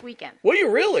this past weekend. Were you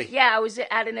really? Yeah, I was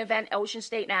at an event, Ocean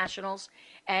State Nationals,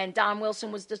 and Don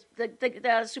Wilson was the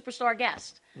superstar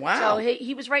guest. Wow. So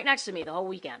he was right next to me the whole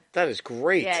weekend. That is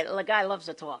great. Yeah, the guy loves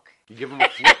to talk. You give him a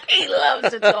flip? He loves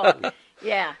to talk.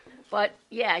 Yeah. But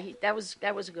yeah, that was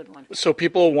a good one. So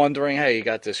people are wondering, hey, you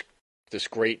got this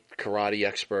great karate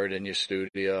expert in your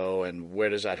studio, and where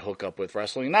does that hook up with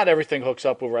wrestling? Not everything hooks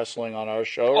up with wrestling on our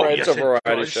show, Oh, right? yes, It's a it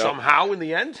variety does. show. Somehow, in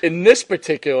the end. In this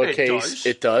particular It case, does.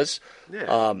 it does.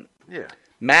 Yeah. Yeah.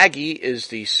 Maggie is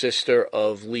the sister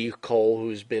of Lee Cole,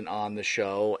 who's been on the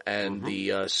show, and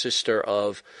the sister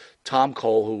of Tom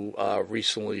Cole, who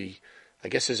recently, I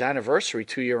guess his anniversary,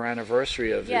 2-year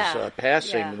anniversary of his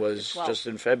passing was just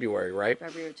in February, right?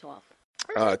 February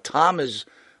 12th. Tom is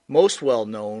most well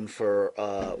known for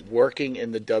working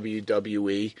in the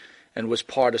WWE and was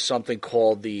part of something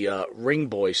called the Ring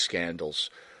Boy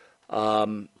Scandals.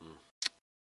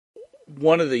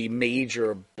 One of the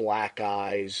major black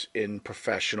eyes in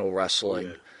professional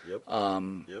wrestling. Yep.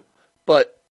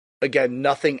 But again,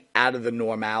 nothing out of the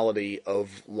normality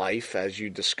of life, as you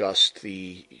discussed.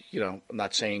 I'm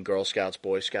not saying Girl Scouts,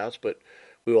 Boy Scouts, but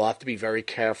we will have to be very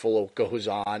careful of what goes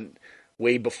on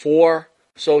way before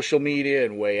social media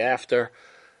and way after.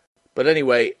 But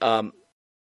anyway,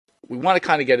 we want to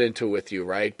kind of get into it with you,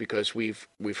 right? Because we've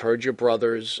heard your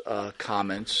brother's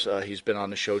comments. He's been on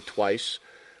the show twice.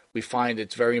 We find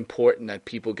it's very important that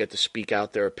people get to speak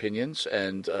out their opinions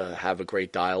and have a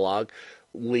great dialogue.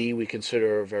 Lee, we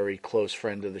consider a very close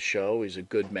friend of the show. He's a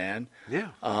good man. Yeah.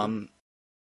 And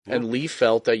Lee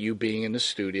felt that you being in the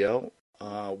studio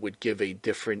would give a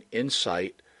different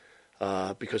insight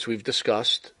because we've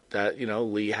discussed that,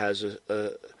 Lee has I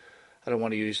don't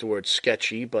want to use the word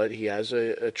sketchy, but he has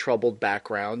a troubled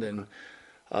background, and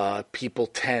people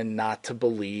tend not to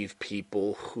believe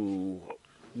people who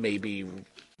maybe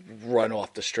run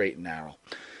off the straight and narrow.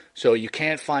 So you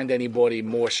can't find anybody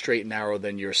more straight and narrow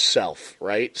than yourself,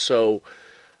 right? So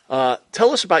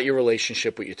tell us about your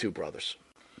relationship with your two brothers.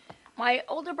 My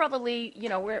older brother Lee,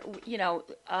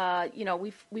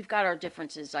 we've got our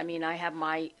differences. I mean, I have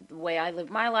the way I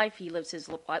live my life. He lives his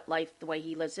life the way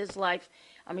he lives his life.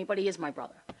 I mean, but he is my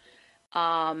brother.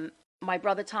 My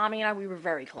brother Tommy and I, we were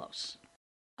very close.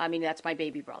 I mean, that's my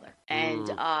baby brother,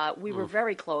 and we were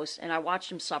very close. And I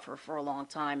watched him suffer for a long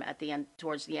time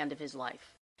towards the end of his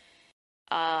life.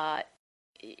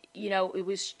 It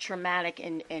was traumatic,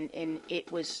 and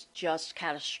it was just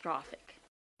catastrophic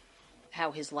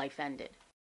how his life ended.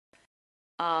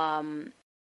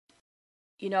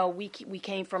 We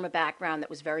came from a background that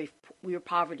was we were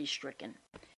poverty stricken,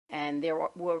 and there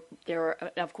were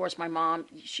of course my mom,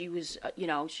 she was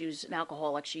an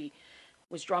alcoholic. She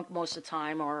was drunk most of the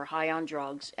time or high on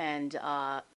drugs, and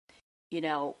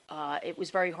it was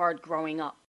very hard growing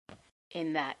up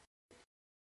in that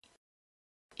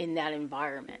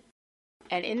environment.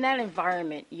 And in that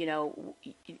environment,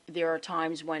 there are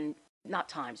times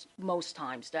most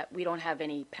times that we don't have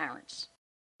any parents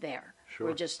there. Sure.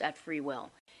 We're just at free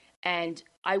will. And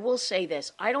I will say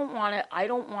this, I don't want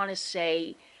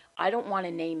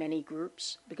to name any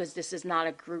groups, because this is not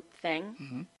a group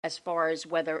thing, as far as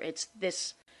whether it's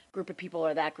this group of people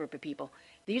or that group of people.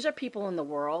 These are people in the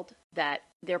world that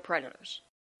they're predators.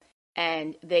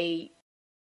 And they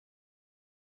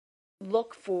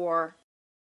look for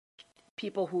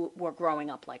people who were growing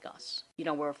up like us.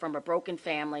 We're from a broken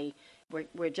family.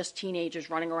 We're just teenagers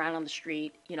running around on the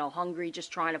street, hungry,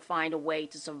 just trying to find a way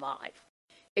to survive.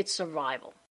 It's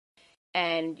survival.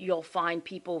 And you'll find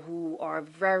people who are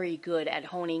very good at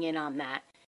honing in on that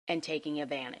and taking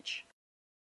advantage.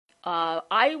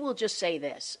 I will just say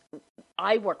this.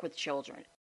 I work with children,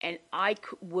 and I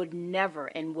would never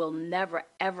and will never,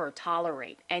 ever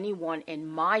tolerate anyone in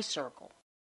my circle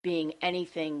being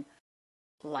anything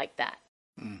like that.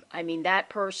 I mean, that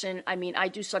person, I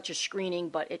do such a screening,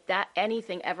 but if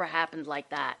anything ever happened like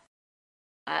that,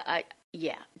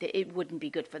 it wouldn't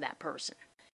be good for that person.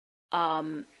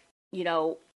 A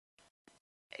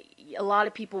lot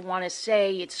of people want to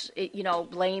say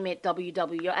blame it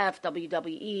WWF,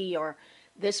 WWE, or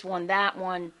this one, that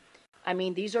one. I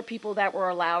mean, these are people that were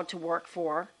allowed to work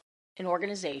for an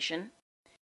organization,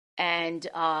 and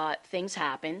things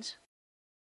happened.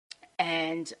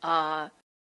 And,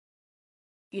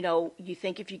 you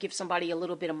think if you give somebody a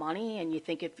little bit of money, and you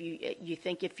think if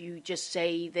you just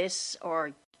say this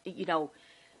or,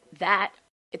 that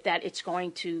it's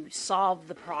going to solve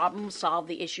the problem, solve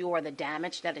the issue, or the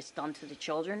damage that it's done to the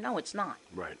children. No, it's not.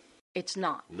 Right. It's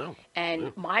not. No.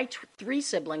 And my 3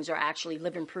 siblings are actually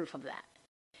living proof of that.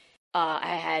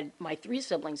 I had my 3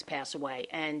 siblings pass away,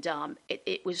 and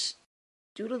it was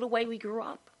due to the way we grew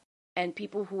up and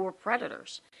people who were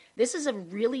predators. This is a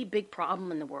really big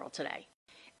problem in the world today.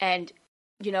 And,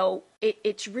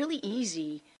 it's really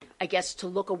easy, I guess, to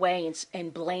look away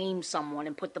and blame someone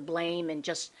and put the blame and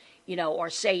just, or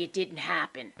say it didn't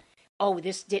happen. Oh,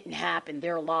 this didn't happen.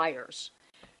 They're liars.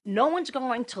 no one's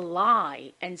going to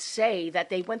lie and say that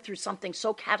they went through something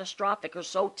so catastrophic or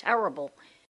so terrible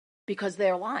because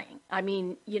they're lying. I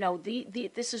mean,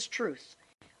 this is truth.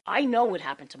 I know what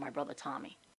happened to my brother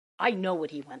Tommy. I know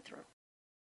what he went through.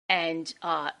 And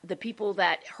the people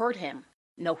that hurt him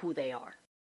know who they are.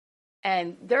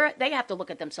 And they have to look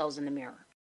at themselves in the mirror.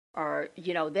 Or,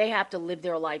 they have to live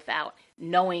their life out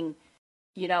knowing,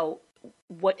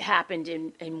 what happened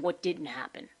and what didn't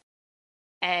happen.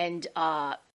 And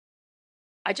I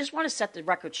just want to set the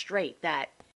record straight that,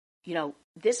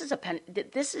 this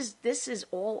is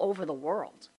all over the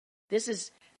world. This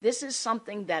is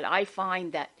something that I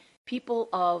find that people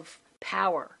of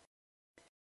power,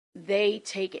 they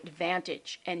take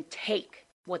advantage and take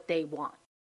what they want.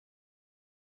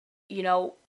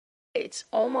 It's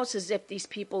almost as if these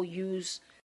people use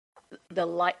their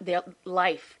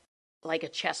life like a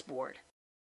chessboard,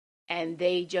 and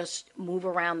they just move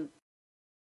around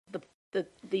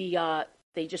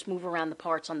they just move around the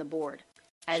parts on the board.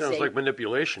 Sounds like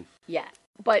manipulation. Yeah,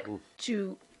 but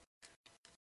to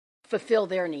fulfill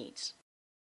their needs.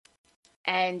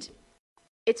 And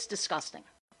it's disgusting.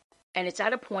 And it's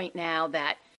at a point now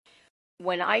that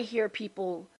when I hear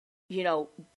people,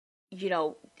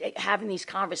 having these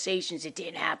conversations, it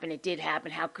did happen,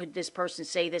 how could this person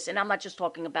say this? And I'm not just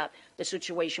talking about the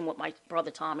situation with my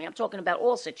brother Tommy. I'm talking about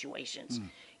all situations.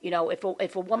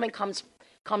 If a woman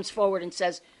comes forward and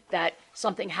says that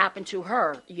something happened to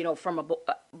her, from a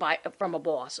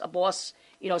boss. A boss,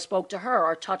 spoke to her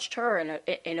or touched her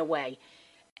in a way,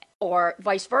 or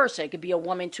vice versa. It could be a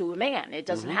woman to a man. It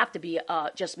doesn't have to be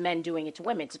just men doing it to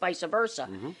women. It's vice versa.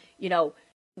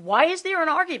 Why is there an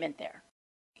argument there?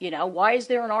 Why is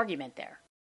there an argument there?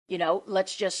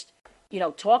 Let's just,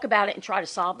 talk about it and try to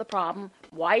solve the problem.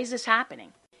 Why is this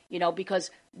happening?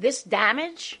 Because this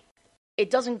damage, it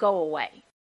doesn't go away.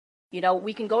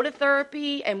 We can go to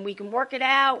therapy and we can work it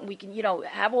out. And we can,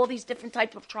 have all these different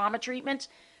types of trauma treatments,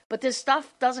 but this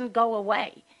stuff doesn't go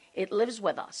away. It lives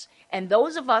with us. And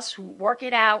those of us who work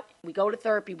it out, we go to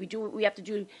therapy, we do what we have to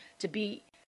do to be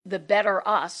the better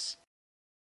us,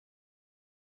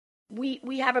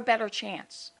 we have a better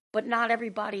chance. But not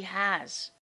everybody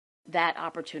has that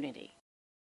opportunity.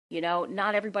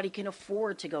 Not everybody can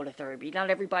afford to go to therapy. Not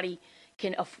everybody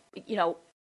can,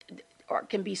 or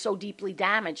can be so deeply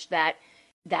damaged that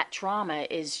trauma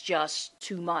is just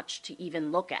too much to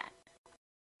even look at.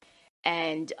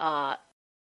 And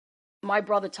my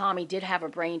brother Tommy did have a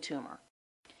brain tumor,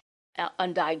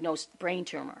 undiagnosed brain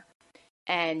tumor.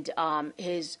 And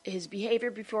his behavior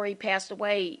before he passed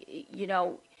away,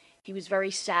 he was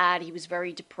very sad. He was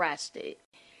very depressed.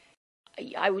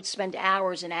 I would spend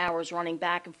hours and hours running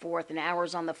back and forth and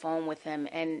hours on the phone with him.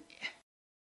 And,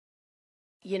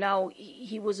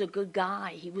 he was a good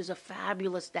guy. He was a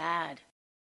fabulous dad.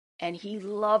 And he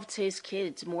loved his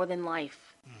kids more than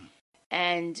life.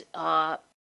 And, to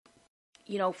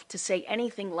say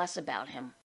anything less about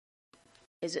him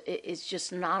is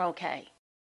just not okay.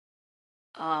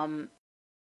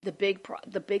 The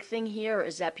big thing here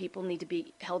is that people need to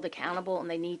be held accountable, and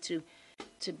they need to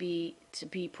be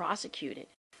prosecuted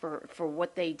for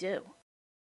what they do.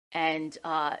 And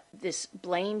this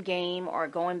blame game, or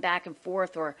going back and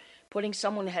forth, or putting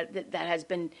someone that has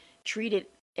been treated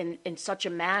in such a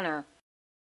manner,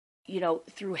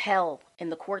 through hell in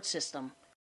the court system,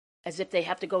 as if they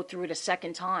have to go through it a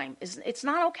second time, it's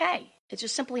not okay. It's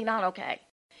just simply not okay.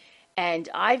 And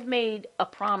I've made a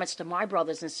promise to my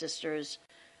brothers and sisters.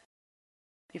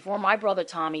 Before my brother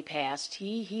Tommy passed,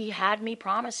 he had me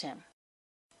promise him,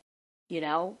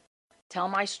 tell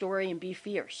my story and be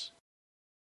fierce.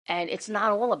 And it's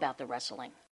not all about the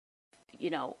wrestling,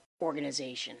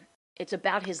 organization. It's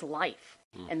about his life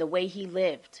and the way he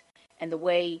lived and the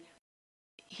way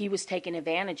he was taken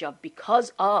advantage of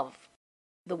because of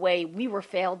the way we were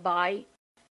failed by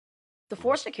the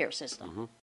foster care system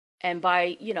and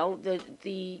by,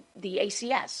 the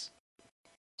ACS.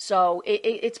 So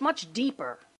it's much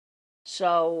deeper.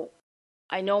 So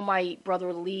I know my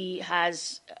brother Lee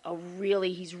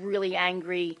he's really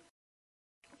angry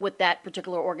with that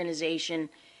particular organization,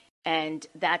 and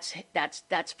that's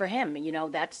for him.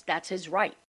 That's his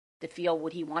right to feel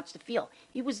what he wants to feel.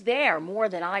 He was there more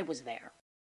than I was there.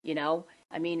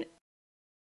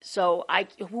 So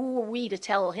who are we to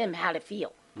tell him how to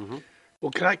feel?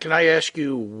 Well, can I ask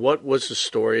you, what was the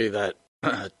story that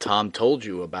Tom told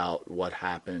you about what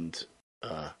happened?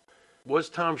 Was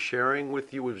Tom sharing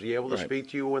with you? Was he able to speak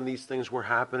to you when these things were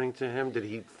happening to him? Did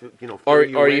he,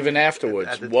 or even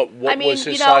afterwards? What was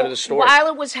his side of the story? While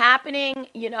it was happening,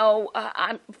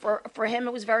 for him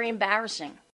it was very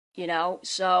embarrassing.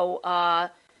 So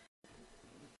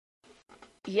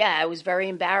Yeah, it was very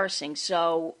embarrassing.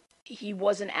 So he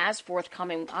wasn't as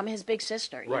forthcoming. I'm his big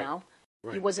sister, you Right. know.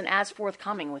 Right. He wasn't as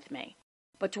forthcoming with me.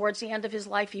 But towards the end of his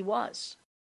life, he was.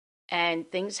 And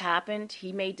things happened.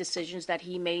 He made decisions that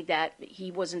he made that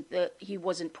he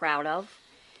wasn't proud of.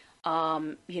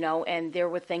 You know, and there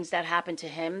were things that happened to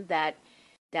him that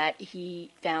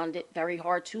he found it very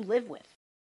hard to live with.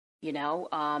 You know,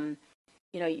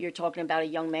 you're talking about a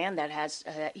young man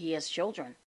that he has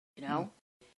children. You know,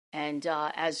 and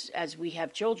as we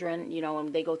have children, you know,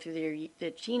 and they go through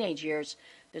their teenage years,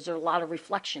 there's a lot of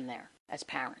reflection there as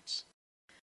parents.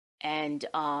 And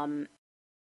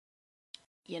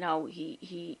you know,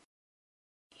 he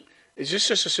Is this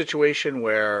just a situation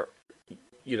where,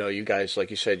 you know, you guys, like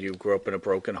you said, you grew up in a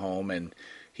broken home, and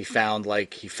he felt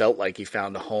like he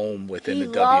found a home within he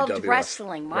the loved WWF?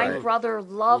 wrestling. My Right. brother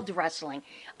loved wrestling.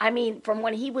 I mean, from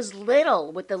when he was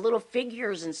little with the little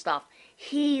figures and stuff,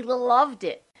 he loved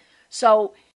it.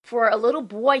 So for a little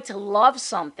boy to love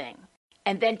something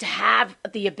and then to have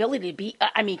the ability to be,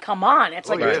 I mean, come on, it's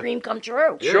like yeah. a dream come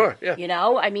true. Sure, yeah. You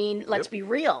know, I mean, let's be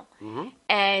real.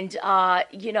 And,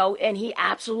 you know, and he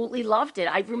absolutely loved it.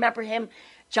 I remember him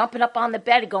jumping up on the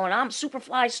bed and going, I'm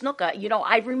Superfly Snuka. You know,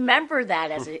 I remember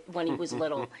that when he was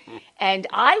little. And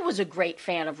I was a great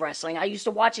fan of wrestling. I used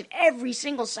to watch it every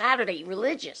single Saturday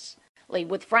religiously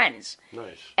with friends.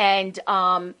 Nice. And,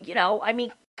 you know, I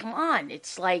mean, come on.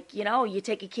 It's like, you know, you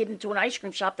take a kid into an ice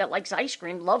cream shop that likes ice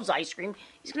cream, loves ice cream.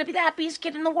 He's going to be the happiest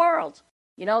kid in the world.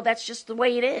 You know, that's just the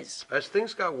way it is. As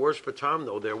things got worse for Tom,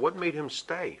 though, what made him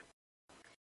stay?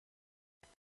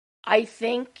 I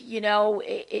think, you know,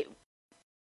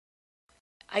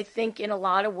 I think in a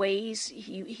lot of ways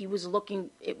he was looking,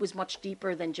 it was much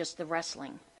deeper than just the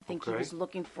wrestling. I think he was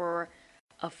looking for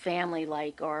a family,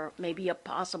 like, or maybe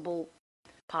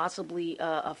possibly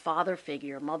a father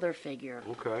figure, mother figure.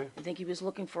 Okay. I think he was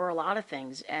looking for a lot of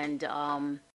things, and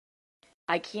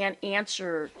I can't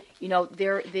answer, you know,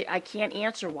 I can't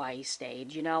answer why he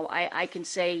stayed. You know, I can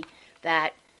say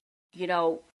that, you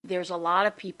know, there's a lot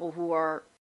of people who are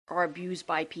abused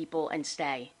by people and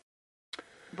stay.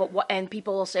 But and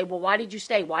people will say, well, why did you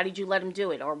stay? Why did you let him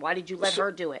do it? Or why did you let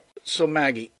her do it? So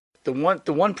Maggie, the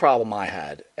one problem I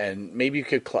had, and maybe you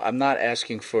could, I'm not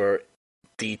asking for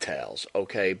details,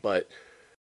 okay, but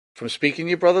from speaking to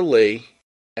your brother Lee,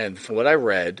 and from what I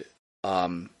read,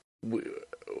 the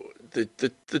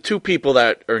two people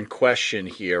that are in question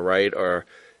here, right, are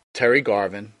Terry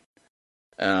Garvin,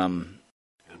 and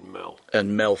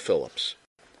Mel Phillips.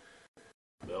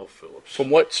 Mel Phillips. From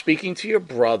what, speaking to your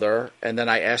brother, and then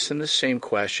I asked him the same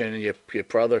question, and your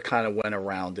brother kind of went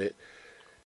around it.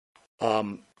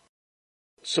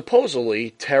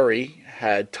 Supposedly, Terry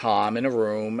had Tom in a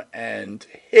room and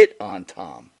hit on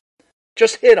Tom.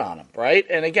 Just hit on him, right?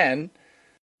 And again,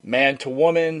 man to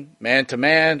woman, man to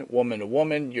man, woman to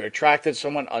woman. You're attracted to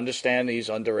someone, understand he's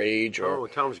underage or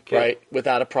Tom's a kid. Right,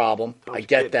 without a problem. I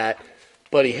get that.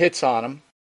 But he hits on him,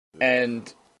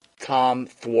 and Tom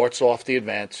thwarts off the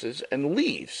advances and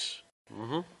leaves.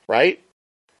 Right?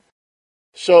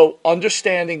 So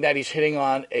understanding that he's hitting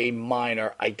on a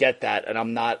minor, I get that, and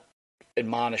I'm not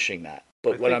admonishing that.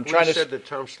 But what I'm trying to said that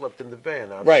Tom slept in the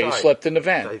van outside. Right, he slept in the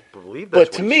van. I believe that's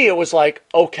But to me, it was like,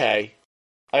 okay,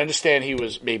 I understand he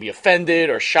was maybe offended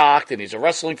or shocked, and he's a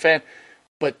wrestling fan,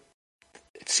 but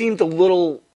it seemed a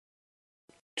little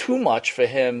too much for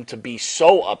him to be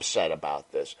so upset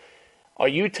about this. Are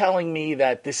you telling me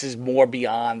that this is more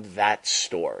beyond that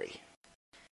story?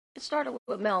 It started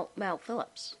with Mel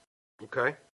Phillips.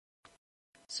 Okay.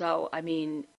 So, I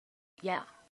mean, yeah.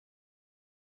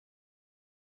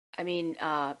 I mean,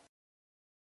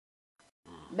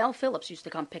 Mel Phillips used to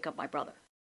come pick up my brother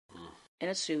in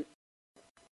a suit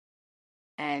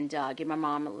and give my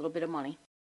mom a little bit of money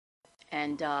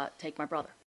and take my brother.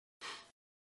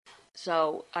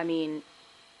 So, I mean,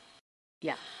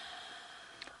 yeah.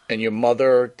 And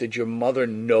did your mother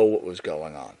know what was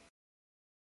going on?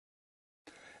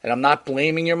 And I'm not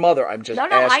blaming your mother. I'm just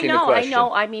asking the question. I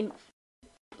know. I mean,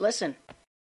 listen.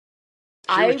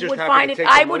 I would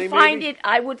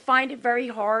find it very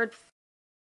hard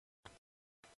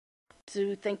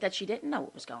to think that she didn't know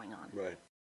what was going on. Right.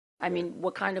 I mean,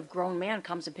 what kind of grown man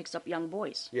comes and picks up young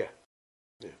boys? Yeah.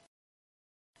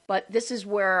 But this is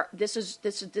where it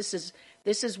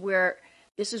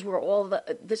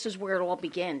all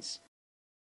begins.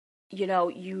 You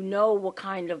know what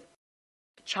kind of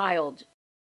child,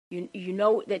 you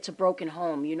know that's a broken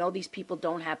home. You know these people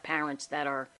don't have parents that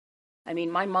are, I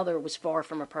mean, my mother was far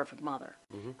from a perfect mother.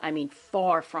 I mean,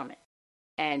 far from it.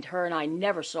 And her and I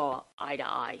never saw eye to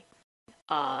eye.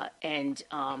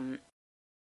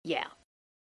 Yeah.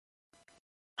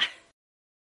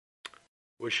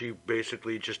 Was she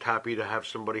basically just happy to have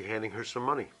somebody handing her some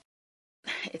money?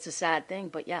 It's a sad thing,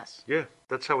 but yes. Yeah,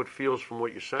 that's how it feels from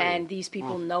what you're saying. And these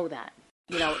people know that.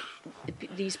 You know,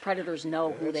 these predators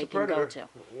know who they can go to.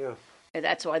 Yeah. And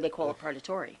that's why they call it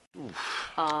predatory.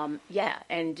 Yeah,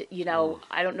 and, you know,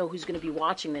 I don't know who's going to be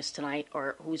watching this tonight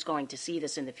or who's going to see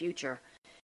this in the future,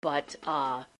 but,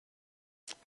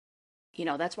 you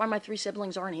know, that's why my 3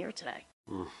 siblings aren't here today.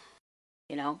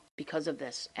 You know, because of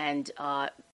this. And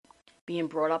being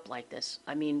brought up like this.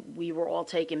 I mean, we were all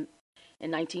taken... In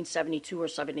 1972 or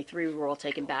 73, we were all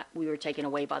taken back. We were taken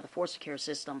away by the foster care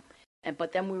system,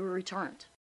 but then we were returned.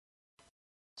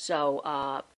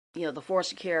 So, you know, the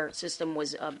foster care system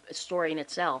was a story in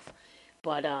itself.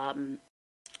 But,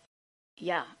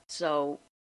 yeah, so,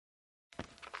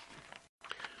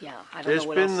 yeah, I don't know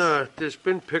what else. There's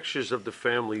been pictures of the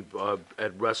family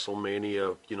at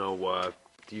WrestleMania. You know,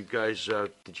 did you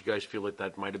guys feel like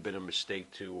that might have been a mistake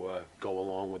to go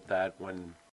along with that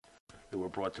when they were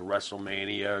brought to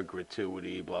WrestleMania,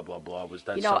 gratuity, blah, blah, blah? Was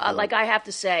that something? Like I have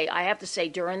to say,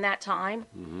 during that time,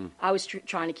 I was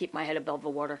trying to keep my head above the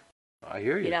water. I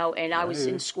hear you. You know, and I was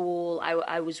in school.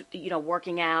 I was, you know,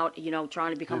 working out, you know,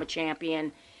 trying to become a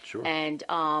champion. Sure. And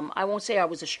I won't say I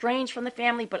was estranged from the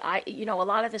family, but you know, a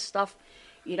lot of this stuff,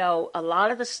 you know, a lot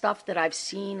of the stuff that I've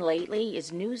seen lately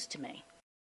is news to me.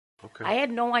 Okay. I had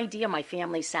no idea my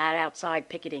family sat outside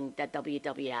picketing that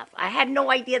WWF. I had no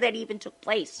idea that even took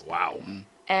place. Wow.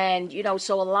 And, you know,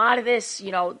 so a lot of this,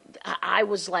 you know, I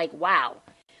was like, wow.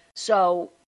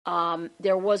 So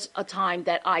there was a time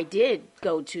that I did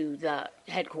go to the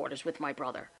headquarters with my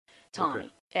brother, Tommy. Okay.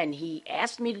 And he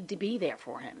asked me to be there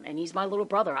for him. And he's my little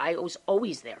brother. I was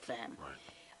always there for him.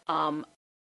 Right.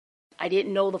 I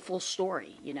didn't know the full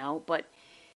story, you know, but...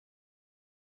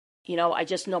 You know, I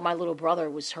just know my little brother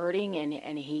was hurting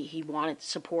and he wanted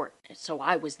support. So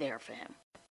I was there for him.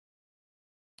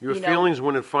 Your feelings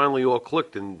when it finally all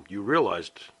clicked and you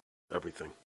realized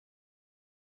everything?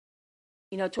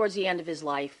 You know, towards the end of his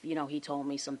life, you know, he told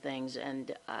me some things.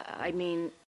 And, I mean,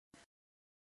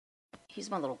 he's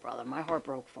my little brother. My heart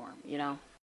broke for him, you know?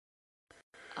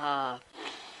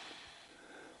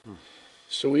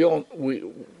 So we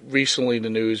recently in the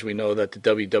news, we know that the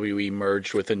WWE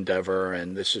merged with Endeavor,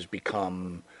 and this has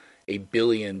become a $1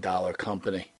 billion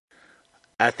company.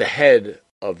 At the head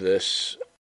of this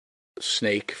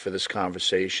snake for this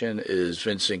conversation is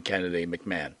Vincent Kennedy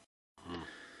McMahon.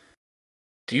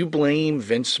 Do you blame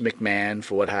Vince McMahon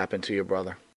for what happened to your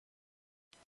brother?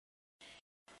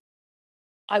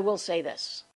 I will say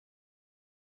this.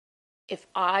 If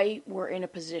I were in a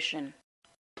position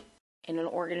in an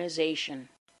organization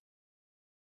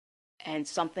and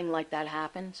something like that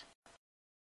happened,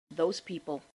 those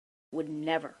people would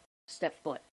never step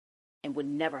foot and would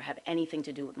never have anything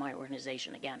to do with my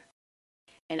organization again.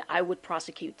 And I would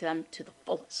prosecute them to the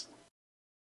fullest.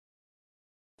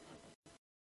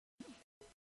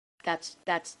 That's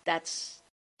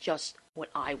just what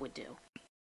I would do.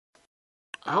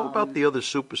 How about the other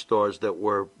superstars that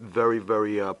were very,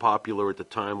 very popular at the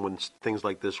time when things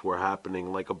like this were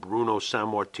happening, like a Bruno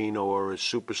Sammartino or a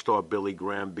superstar Billy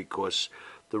Graham, because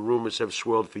the rumors have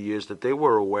swirled for years that they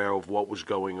were aware of what was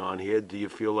going on here? Do you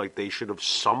feel like they should have,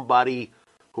 somebody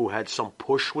who had some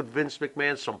push with Vince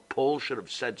McMahon, some pull, should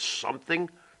have said something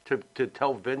to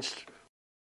tell Vince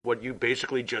what you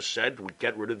basically just said, would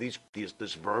get rid of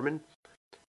this vermin?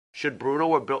 Should Bruno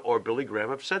or Billy Graham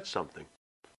have said something?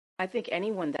 I think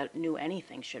anyone that knew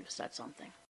anything should have said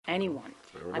something. Anyone.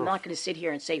 I'm not going to sit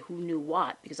here and say who knew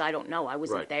what, because I don't know. I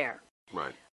wasn't there.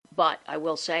 Right. But I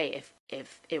will say,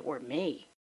 if it were me,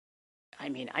 I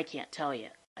mean, I can't tell you.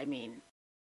 I mean,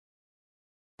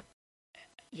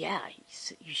 yeah,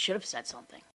 you should have said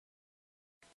something.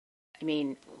 I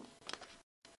mean,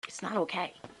 it's not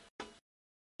okay.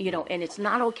 You know, and it's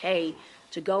not okay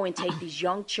to go and take these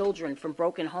young children from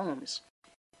broken homes.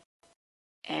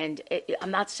 And I'm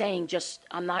not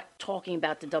talking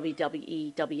about the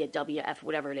WWE, WWF,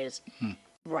 whatever it is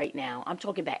right now. I'm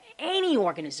talking about any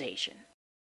organization,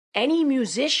 any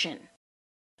musician.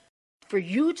 For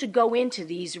you to go into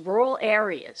these rural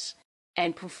areas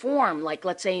and perform, like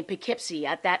let's say in Poughkeepsie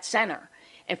at that center,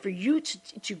 and for you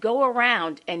to go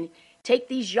around and take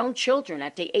these young children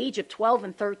at the age of 12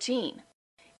 and 13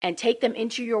 and take them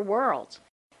into your world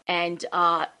and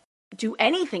do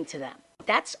anything to them,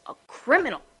 that's a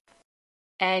criminal.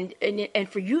 And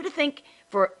for you to think,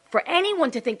 for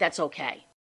anyone to think that's okay,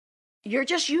 you're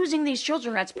just using these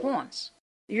children as pawns.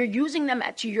 You're using them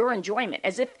to your enjoyment,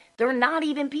 as if they're not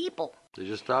even people. They're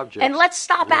just objects. And let's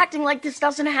stop acting like this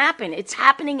doesn't happen. It's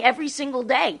happening every single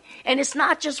day. And it's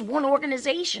not just one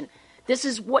organization. This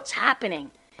is what's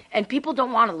happening. And people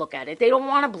don't want to look at it. They don't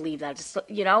want to believe that. It's,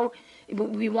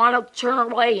 we want to turn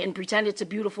away and pretend it's a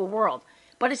beautiful world.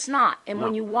 But it's not. And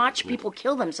when you watch people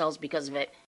kill themselves because of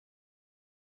it,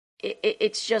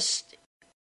 it's just,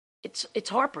 it's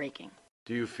heartbreaking.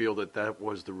 Do you feel that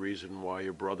was the reason why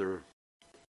your brother...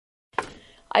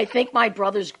 I think my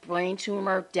brother's brain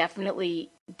tumor definitely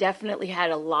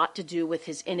had a lot to do with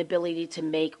his inability to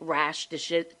make rash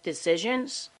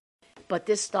decisions. But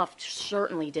this stuff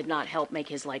certainly did not help make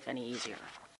his life any easier.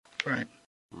 Right.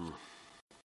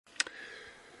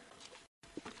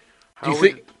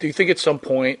 Do you think at some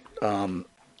point that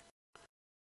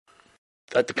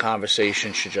the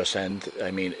conversation should just end?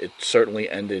 I mean, it certainly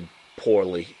ended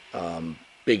poorly.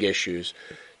 Big issues.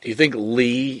 Do you think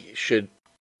Lee should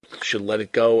let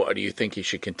it go, or do you think he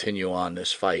should continue on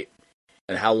this fight?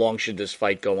 And how long should this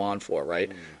fight go on for?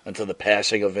 Right, until the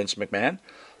passing of Vince McMahon.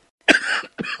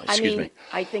 Excuse me.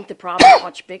 I think the problem is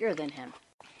much bigger than him.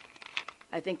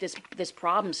 I think this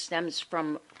problem stems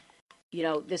from,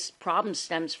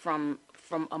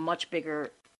 from a much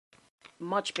bigger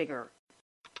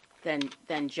than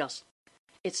just.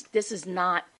 This is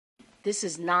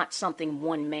not something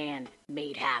one man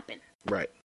made happen. Right.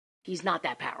 He's not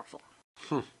that powerful.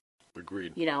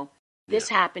 Agreed. This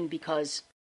happened because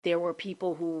there were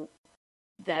people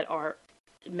that are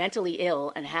mentally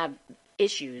ill and have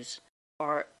issues,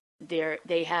 or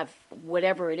they have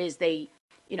whatever it is, they're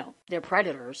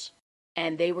predators,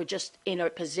 and they were just in a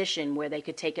position where they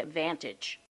could take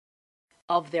advantage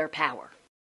of their power.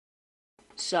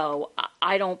 So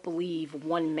I don't believe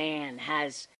one man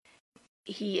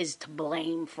he is to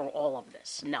blame for all of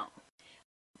this. No.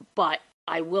 But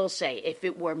I will say, if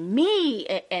it were me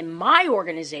and my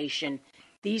organization,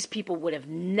 these people would have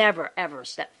never, ever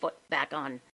stepped foot back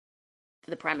on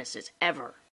the premises,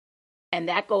 ever. And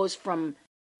that goes from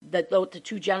the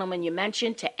two gentlemen you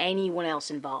mentioned to anyone else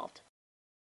involved.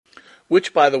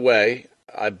 Which, by the way,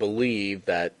 I believe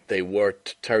that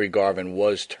Terry Garvin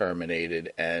was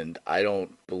terminated, and I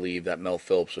don't believe that Mel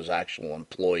Phillips was actual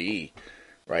employee,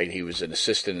 right? He was an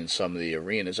assistant in some of the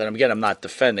arenas. And again, I'm not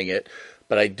defending it,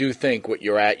 but I do think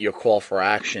your call for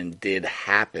action did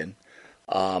happen.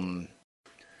 But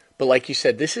like you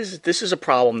said, this is a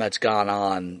problem that's gone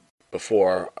on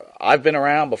before I've been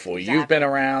around, before you've been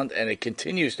around, and it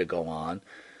continues to go on.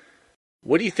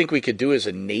 What do you think we could do as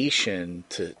a nation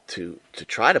to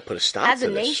try to put a stop to this? As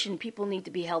a nation, people need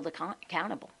to be held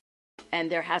accountable,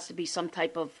 and there has to be some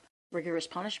type of rigorous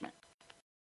punishment.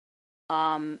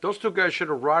 Those two guys should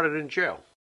have rotted in jail.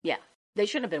 Yeah. They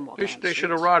shouldn't have been walking around. They should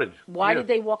have rotted. Why did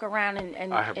they walk around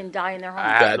and die in their homes?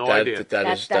 I have no idea.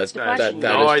 That's the question.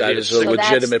 That is a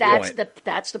legitimate point.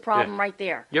 That's the problem right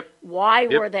there. Yep. Why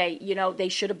were they, they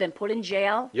should have been put in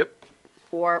jail. Yep.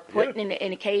 Or put in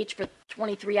a cage for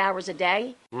 23 hours a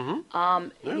day.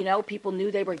 Mm-hmm. People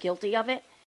knew they were guilty of it.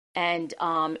 And,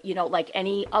 like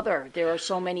any other, there are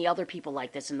so many other people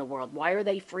like this in the world. Why are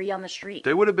they free on the street?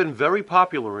 They would have been very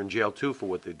popular in jail, too, for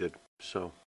what they did.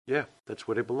 So, yeah, that's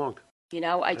where they belonged.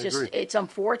 I agree. It's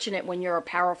unfortunate when you're a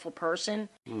powerful person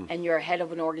and you're head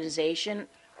of an organization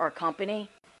or a company,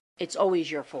 it's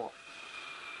always your fault.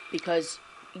 Because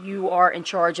you are in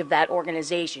charge of that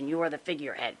organization. You are the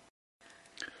figurehead.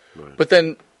 Right. But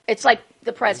then... It's like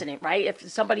the president, right? If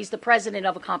somebody's the president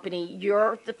of a company,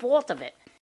 you're the fault of it.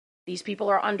 These people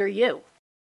are under you,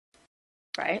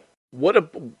 right?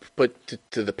 But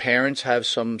do the parents have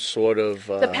some sort of...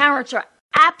 The parents are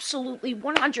absolutely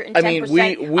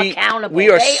 110% accountable. We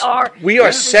are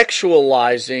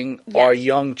sexualizing our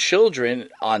young children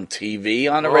on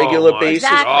TV on a regular basis,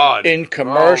 in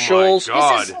commercials. Oh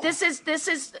my God. This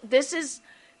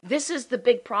is the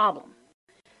big problem.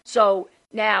 So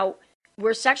now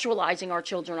we're sexualizing our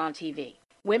children on TV.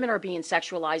 Women are being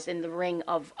sexualized in the ring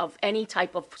of any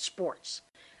type of sports.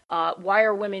 Why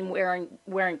are women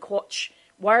wearing coach?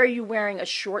 Why are you wearing a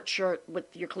short shirt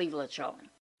with your cleavage showing?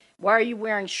 Why are you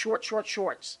wearing short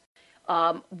shorts?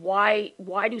 Why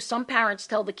do some parents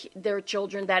tell their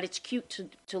children that it's cute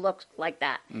to look like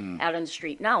that out on the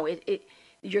street? No,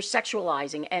 you're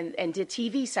sexualizing, and the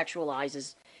TV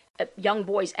sexualizes young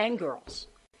boys and girls,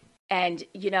 and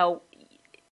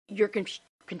you're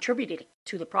contributing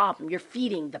to the problem. You're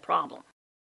feeding the problem.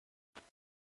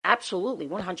 Absolutely,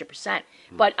 100%.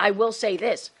 But I will say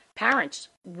this: parents,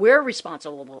 we're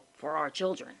responsible for our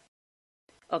children.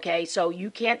 Okay, so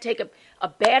you can't take a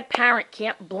bad parent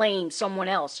can't blame someone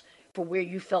else for where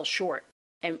you fell short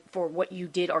and for what you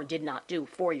did or did not do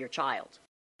for your child.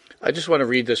 I just want to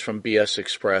read this from BS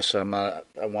Express. I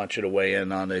want you to weigh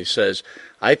in on it. He says,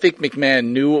 I think McMahon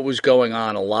knew what was going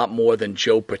on a lot more than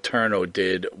Joe Paterno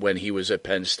did when he was at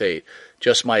Penn State.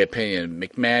 Just my opinion.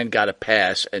 McMahon got a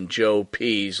pass, and Joe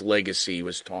P's legacy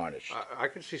was tarnished. I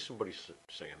could see somebody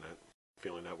saying that,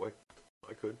 feeling that way.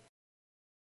 I could.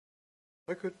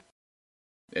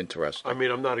 Interesting. I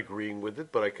mean, I'm not agreeing with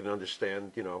it, but I can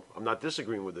understand, I'm not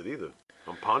disagreeing with it either.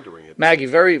 I'm pondering it. Maggie,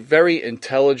 very, very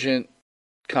intelligent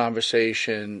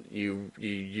conversation. You're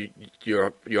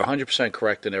 100%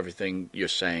 correct in everything you're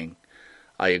saying.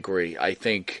 I agree. I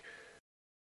think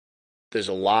there's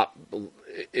a lot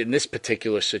in this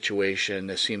particular situation.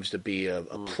 There seems to be a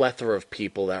plethora of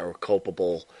people that are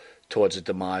culpable towards the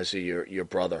demise of your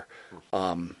brother.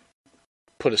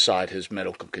 Put aside his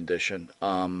medical condition.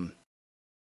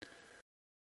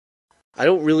 I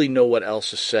don't really know what else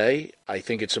to say. I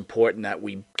think it's important that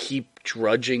we keep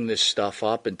drudging this stuff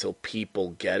up until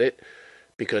people get it,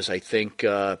 because I think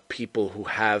people who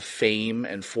have fame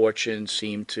and fortune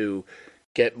seem to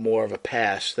get more of a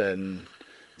pass than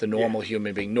the normal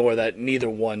human being, nor that neither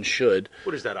one should.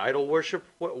 What is that, idol worship?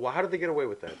 How did they get away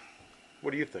with that?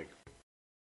 What do you think?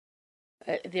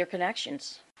 Their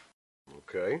connections.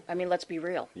 Okay. I mean, let's be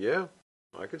real. Yeah,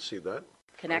 I could see that.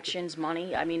 Connections,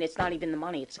 money. I mean, it's not even the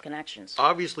money, it's the connections.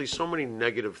 Obviously, so many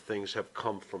negative things have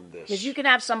come from this. Because you can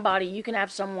have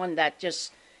someone that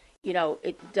just,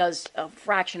 it does a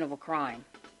fraction of a crime.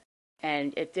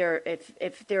 And if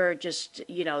they're just,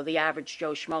 the average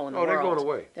Joe Schmo in the world. they're going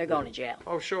away. They're going to jail.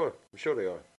 Oh, sure. I'm sure they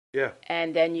are. Yeah.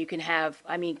 And then you can have,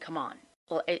 I mean, come on.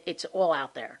 Well, it's all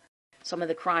out there. Some of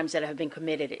the crimes that have been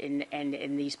committed,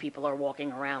 and these people are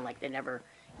walking around like they never,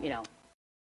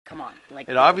 come on. Like,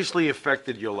 it obviously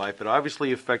affected your life. It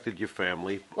obviously affected your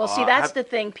family. Well, see, that's the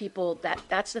thing, people.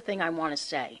 That's the thing I want to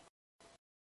say.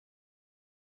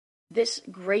 This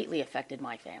greatly affected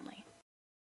my family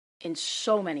in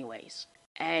so many ways,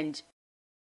 and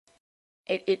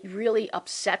it really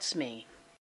upsets me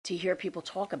to hear people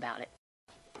talk about it,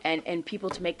 and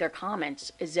people to make their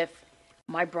comments as if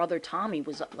my brother Tommy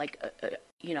was like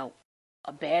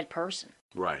a bad person.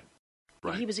 Right.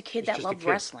 Right. He was a kid that loved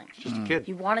wrestling. Just a kid.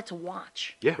 He wanted to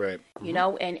watch. Yeah. Right.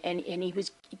 And he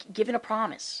was given a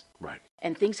promise. Right.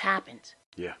 And things happened.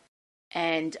 Yeah.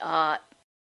 And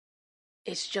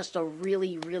it's just a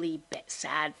really, really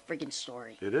sad friggin'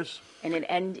 story. It is. And it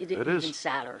ended even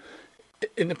sadder.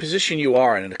 In the position you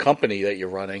are in the company that you're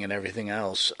running and everything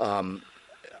else,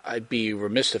 I'd be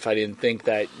remiss if I didn't think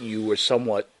that you were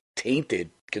somewhat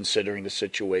tainted considering the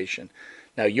situation.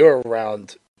 Now, you're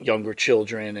around younger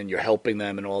children and you're helping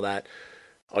them and all that.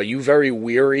 Are you very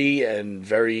weary and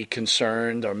very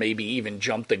concerned, or maybe even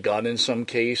jump the gun in some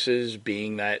cases,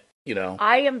 being that,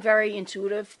 I am very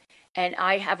intuitive, and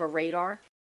I have a radar.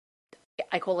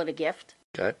 I call it a gift.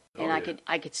 Okay. And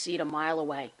I could see it a mile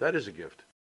away. That is a gift.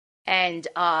 And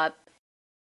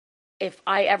if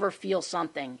I ever feel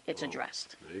something, it's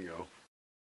addressed. There you go.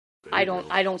 I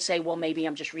don't say, well, maybe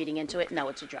I'm just reading into it. No,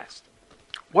 it's addressed.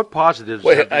 What positives?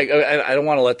 Wait, I don't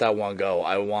want to let that one go.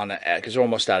 I want to add, because we're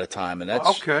almost out of time, and that's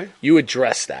okay. You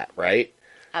address that, right?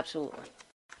 Absolutely.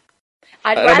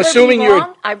 I'm assuming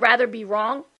I'd rather be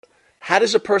wrong. How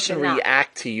does a person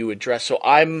react to you address? So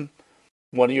I'm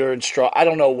one of your I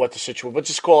don't know what the situation, but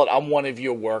just call it. I'm one of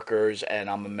your workers, and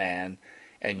I'm a man,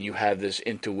 and you have this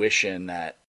intuition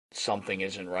that something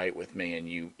isn't right with me, and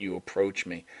you approach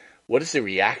me. What is the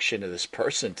reaction of this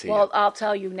person to you? Well, I'll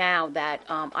tell you now that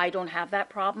I don't have that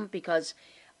problem because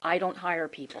I don't hire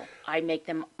people. I make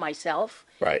them myself.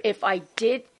 Right. If I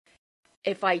did,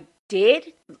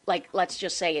 like, let's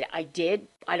just say it,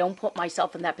 I don't put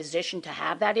myself in that position to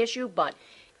have that issue, but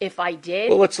if I did...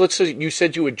 Well, let's say you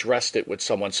said you addressed it with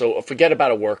someone, so forget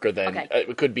about a worker then. Okay.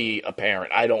 It could be a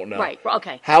parent. I don't know. Right,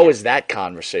 okay. How does that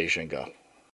conversation go?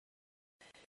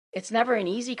 It's never an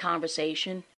easy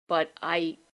conversation, but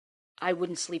I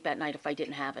wouldn't sleep at night if I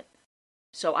didn't have it.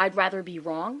 So I'd rather be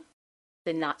wrong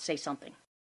than not say something.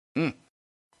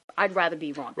 I'd rather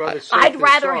be wrong. I'd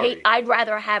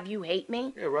rather have you hate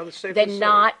me than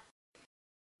not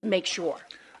make sure.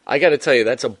 I got to tell you,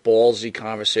 that's a ballsy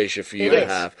conversation for you to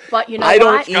have. But you know I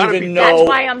don't even know. That's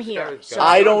why I'm here. So.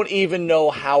 I don't even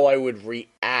know how I would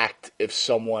react if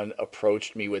someone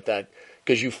approached me with that,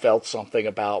 because you felt something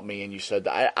about me and you said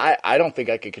that. I don't think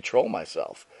I could control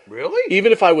myself. Really?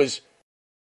 Even if I was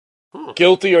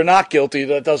guilty or not guilty,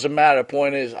 that doesn't matter.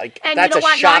 Point is, and that's you know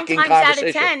a shocking 9 times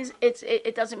conversation. out of 10,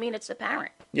 it doesn't mean it's the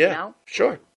parent. Yeah, you know?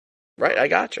 Sure. Right, I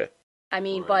gotcha. I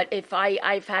mean, but if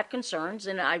I've had concerns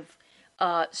and I've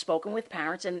spoken with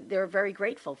parents and they're very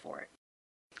grateful for it.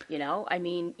 I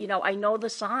mean, I know the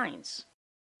signs.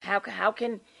 How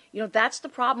can You know, that's the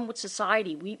problem with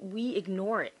society. We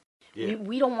ignore it. Yeah.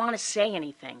 We don't want to say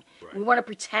anything. Right. We want to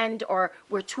pretend, or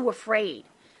we're too afraid.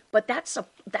 But that's a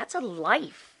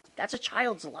life. That's a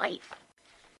child's life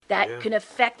that can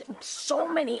affect so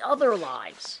many other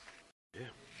lives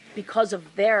because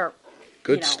of their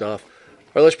Good stuff. All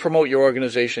right, let's promote your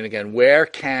organization again. Where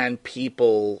can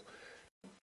people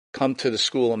come to the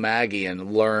School of Maggie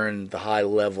and learn the high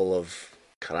level of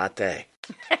karate?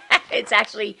 It's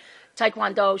actually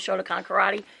Taekwondo, Shotokan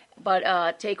Karate,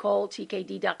 but take hold,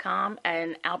 tkd.com,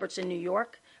 and Albertson, New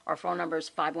York. Our phone number is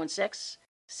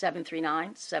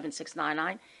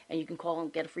 516-739-7699, and you can call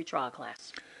and get a free trial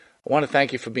class. I want to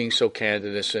thank you for being so candid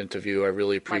in this interview. I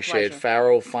really appreciate it. pleasure.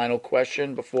 Pharaoh, final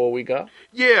question before we go?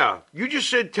 Yeah, you just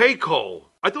said take-hold.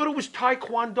 I thought it was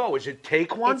Taekwondo. Is it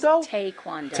Taekwondo? It's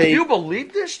Taekwondo. Do you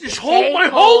believe this? Take My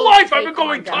whole hold, life I've been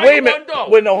going Taekwondo. Taekwondo. Wait a minute.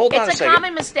 Wait, no, hold on a It's a second.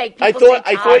 common mistake. I People thought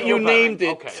say you Taekwondo. named it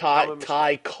Okay, common mistake.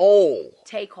 Thai Cole.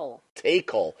 Take hold.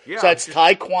 Take-hold. Yeah, So that's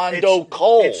Taekwondo it's,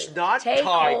 Cole. It's not Take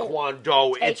Taekwondo.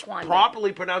 hold. It's Taekwondo.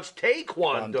 properly pronounced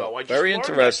Taekwondo. I just Very learned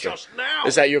interesting. That just now.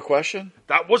 Is that your question?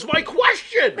 That was my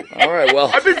question. All right,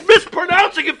 well. I've been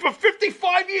mispronouncing it for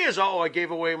 55 years. Oh, I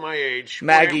gave away my age.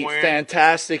 Maggie, Wah, wah.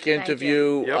 fantastic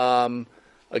interview. Yep.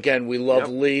 Again, we love Yep.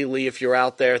 Lee. Lee, if you're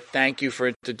out there, thank you for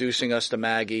introducing us to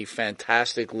Maggie.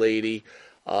 Fantastic lady.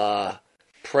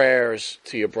 Prayers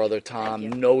to your brother Tom.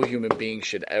 No human being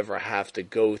should ever have to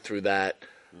go through that.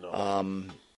 No.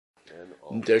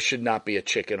 There should not be a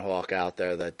chicken hawk out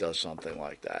there that does something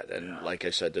like that. And like I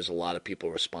said, there's a lot of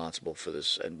people responsible for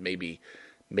this. And maybe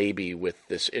with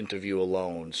this interview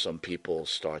alone, some people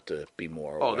start to be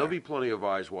more aware. Oh, there'll be plenty of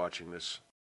eyes watching this.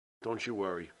 Don't you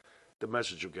worry. The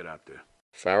message will get out there.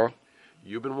 Pharaoh?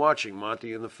 You've been watching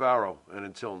Monte and the Pharaoh. And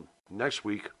until next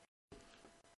week,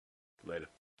 later.